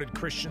brave-hearted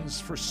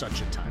Christians for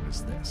such a time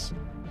as this.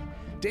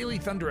 Daily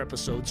Thunder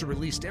episodes are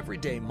released every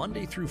day,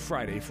 Monday through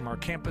Friday, from our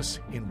campus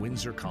in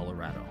Windsor,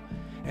 Colorado.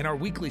 And our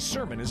weekly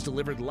sermon is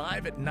delivered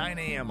live at 9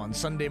 a.m. on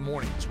Sunday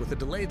mornings with a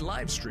delayed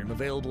live stream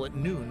available at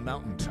noon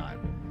Mountain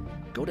Time.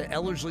 Go to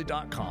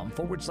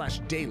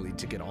Ellerslie.com/daily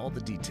to get all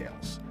the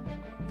details.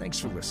 Thanks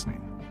for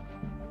listening.